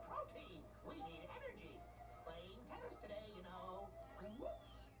 More protein. We need energy. Playing tennis today, you know.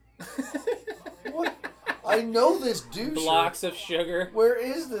 What? I know this douche. Blocks of sugar. Where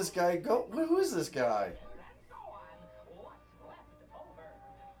is this guy? Who is this guy? Let's go on. What's left over?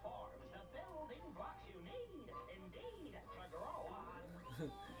 Forms the building blocks you need, indeed, to grow on.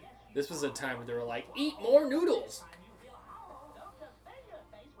 This was a time when they were like, eat more noodles. Time you feel hollow, don't just fill your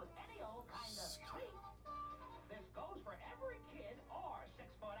face with any old kind of treat. This goes for every kid or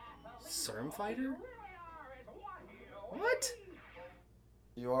 6-foot athlete. Serm fighter? What?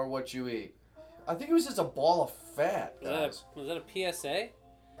 You are what you eat. I think it was just a ball of fat, guys. Was that a PSA?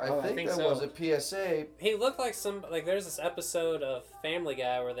 I think think that so. was a PSA. He looked like there's this episode of Family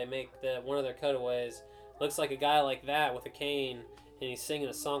Guy where they make one of their cutaways looks like a guy like that with a cane and he's singing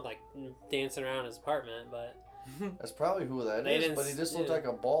a song like dancing around his apartment, but That's probably who that They is, didn't but he just s- looked yeah. like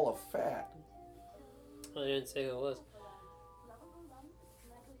a ball of fat. I didn't say who it was.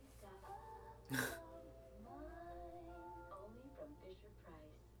 Only from Fisher Price.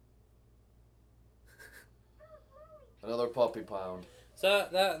 Another puppy pound. So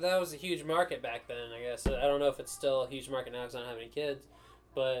that was a huge market back then, I guess. I don't know if it's still a huge market now because I don't have any kids,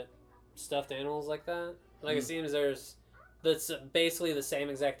 but stuffed animals like that. Like it seems that's basically the same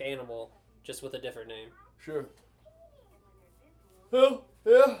exact animal, just with a different name. Sure. Well,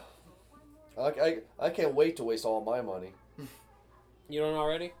 yeah. I can't wait to waste all my money. You don't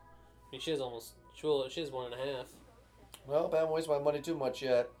already? I mean, she has 1.5. Well, I haven't wasted my money too much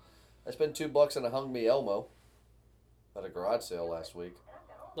yet. I spent $2 on a Hung Me Elmo at a garage sale last week.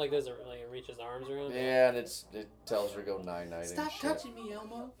 Like, does it like reach his arms around? Yeah, and it tells her to go night-night and Stop shit. touching me,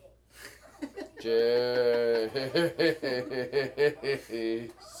 Elmo.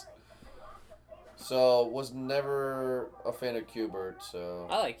 Jeez. So, was never a fan of Q*bert, so...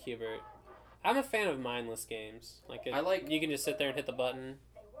 I like Q*bert. I'm a fan of mindless games. You can just sit there and hit the button.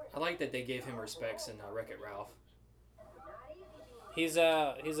 I like that they gave him respects in Wreck-It Ralph. He's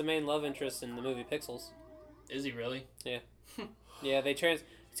a main love interest in the movie Pixels. Is he really? Yeah,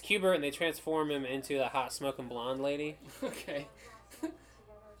 it's Q*bert and they transform him into the hot smoking blonde lady, Okay.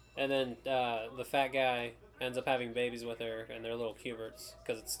 and then the fat guy ends up having babies with her, and they're little Q*berts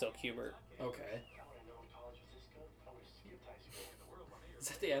because it's still Q*bert. Okay. Is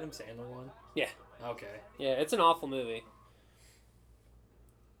that the Adam Sandler one? Yeah. Okay. Yeah, it's an awful movie.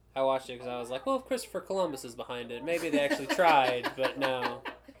 I watched it because I was like, well, if Christopher Columbus is behind it, maybe they actually tried, but no.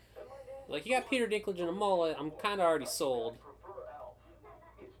 Like, you got Peter Dinklage in a mullet, I'm kind of already sold.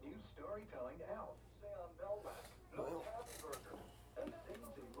 It's new storytelling Alf. Say on Belvac. No fast burger. And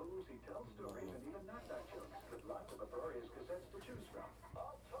sings, he moves, he tells stories, and even knock-knock jokes. With lots of authorious cassettes to choose from.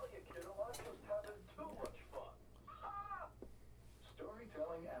 I'll tell you, kiddo, I'm just having too much fun.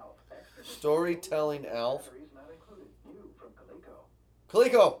 Storytelling Alf. Extra Storytelling Alf. batteries not included. New from Coleco.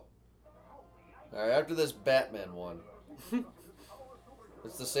 Coleco! Alright, after this Batman one.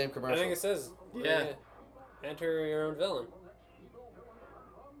 It's the same I commercial. think it says, Yeah. enter your own villain.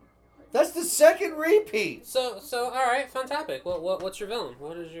 That's the second repeat! So, all right, fun topic. What's your villain?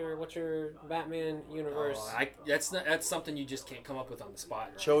 What's your Batman universe? Oh, that's something you just can't come up with on the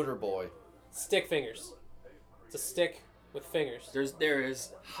spot. Choder Boy. Stick fingers. It's a stick with fingers. There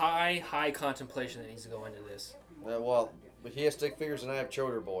is high contemplation that needs to go into this. Well, but he has stick figures and I have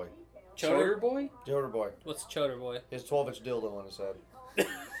Choder Boy. Choder Boy? Choder Boy. What's Choder Boy? He has 12-inch dildo on his head.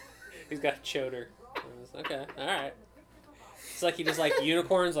 He's got a choder. Okay, all right. It's like he just like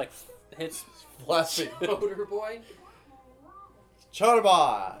unicorns, like hits. Flappy. Choder Boy? Choder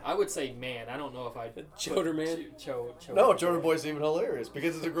Boy! I would say man. I don't know if I'd put Choder man? Choder No, Choder Boy's even hilarious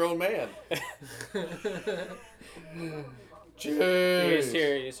because it's a grown man. You Jeez.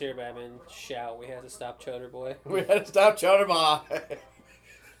 just hear Batman shout, "We have to stop Choder Boy." We had to stop Choder Boy.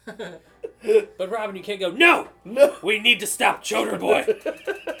 But Robin, you can't go. No, No. we need to stop Choder Boy.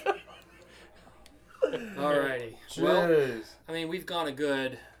 Alrighty. Well, Jeez. I mean, we've gone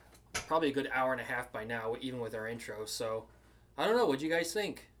probably a good hour and a half by now, even with our intro. So, I don't know. What'd you guys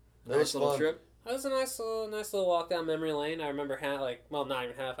think? That was little fun. trip. That was a nice little walk down memory lane. I remember not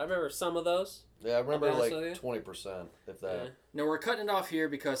even half. I remember some of those. Yeah, I remember I'll be like honest 20%, if that. Yeah. Now we're cutting it off here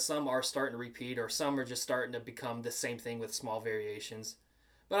because some are starting to repeat, or some are just starting to become the same thing with small variations.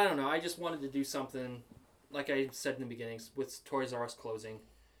 But I don't know. I just wanted to do something, like I said in the beginning, with Toys R Us closing.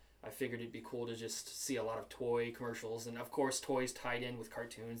 I figured it'd be cool to just see a lot of toy commercials, and of course, toys tied in with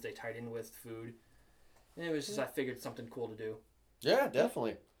cartoons. They tied in with food, and it was just I figured something cool to do. Yeah,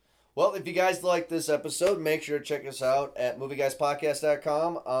 definitely. Well, if you guys like this episode, make sure to check us out at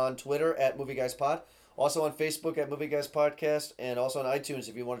movieguyspodcast.com, on Twitter at movieguyspod, also on Facebook at Movie Guys Podcast, and also on iTunes.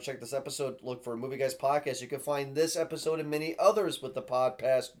 If you want to check this episode, look for Movie Guys Podcast. You can find this episode and many others with the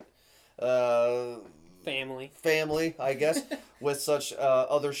podcast family, I guess, with such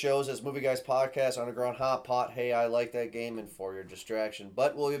other shows as Movie Guys Podcast, Underground Hot Pot, Hey, I Like That Game, and For Your Distraction.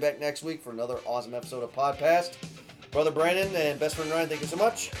 But we'll be back next week for another awesome episode of Podpast. Brother Brandon and best friend Ryan, thank you so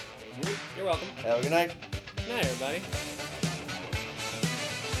much. You're welcome. Have a good night. Good night, everybody.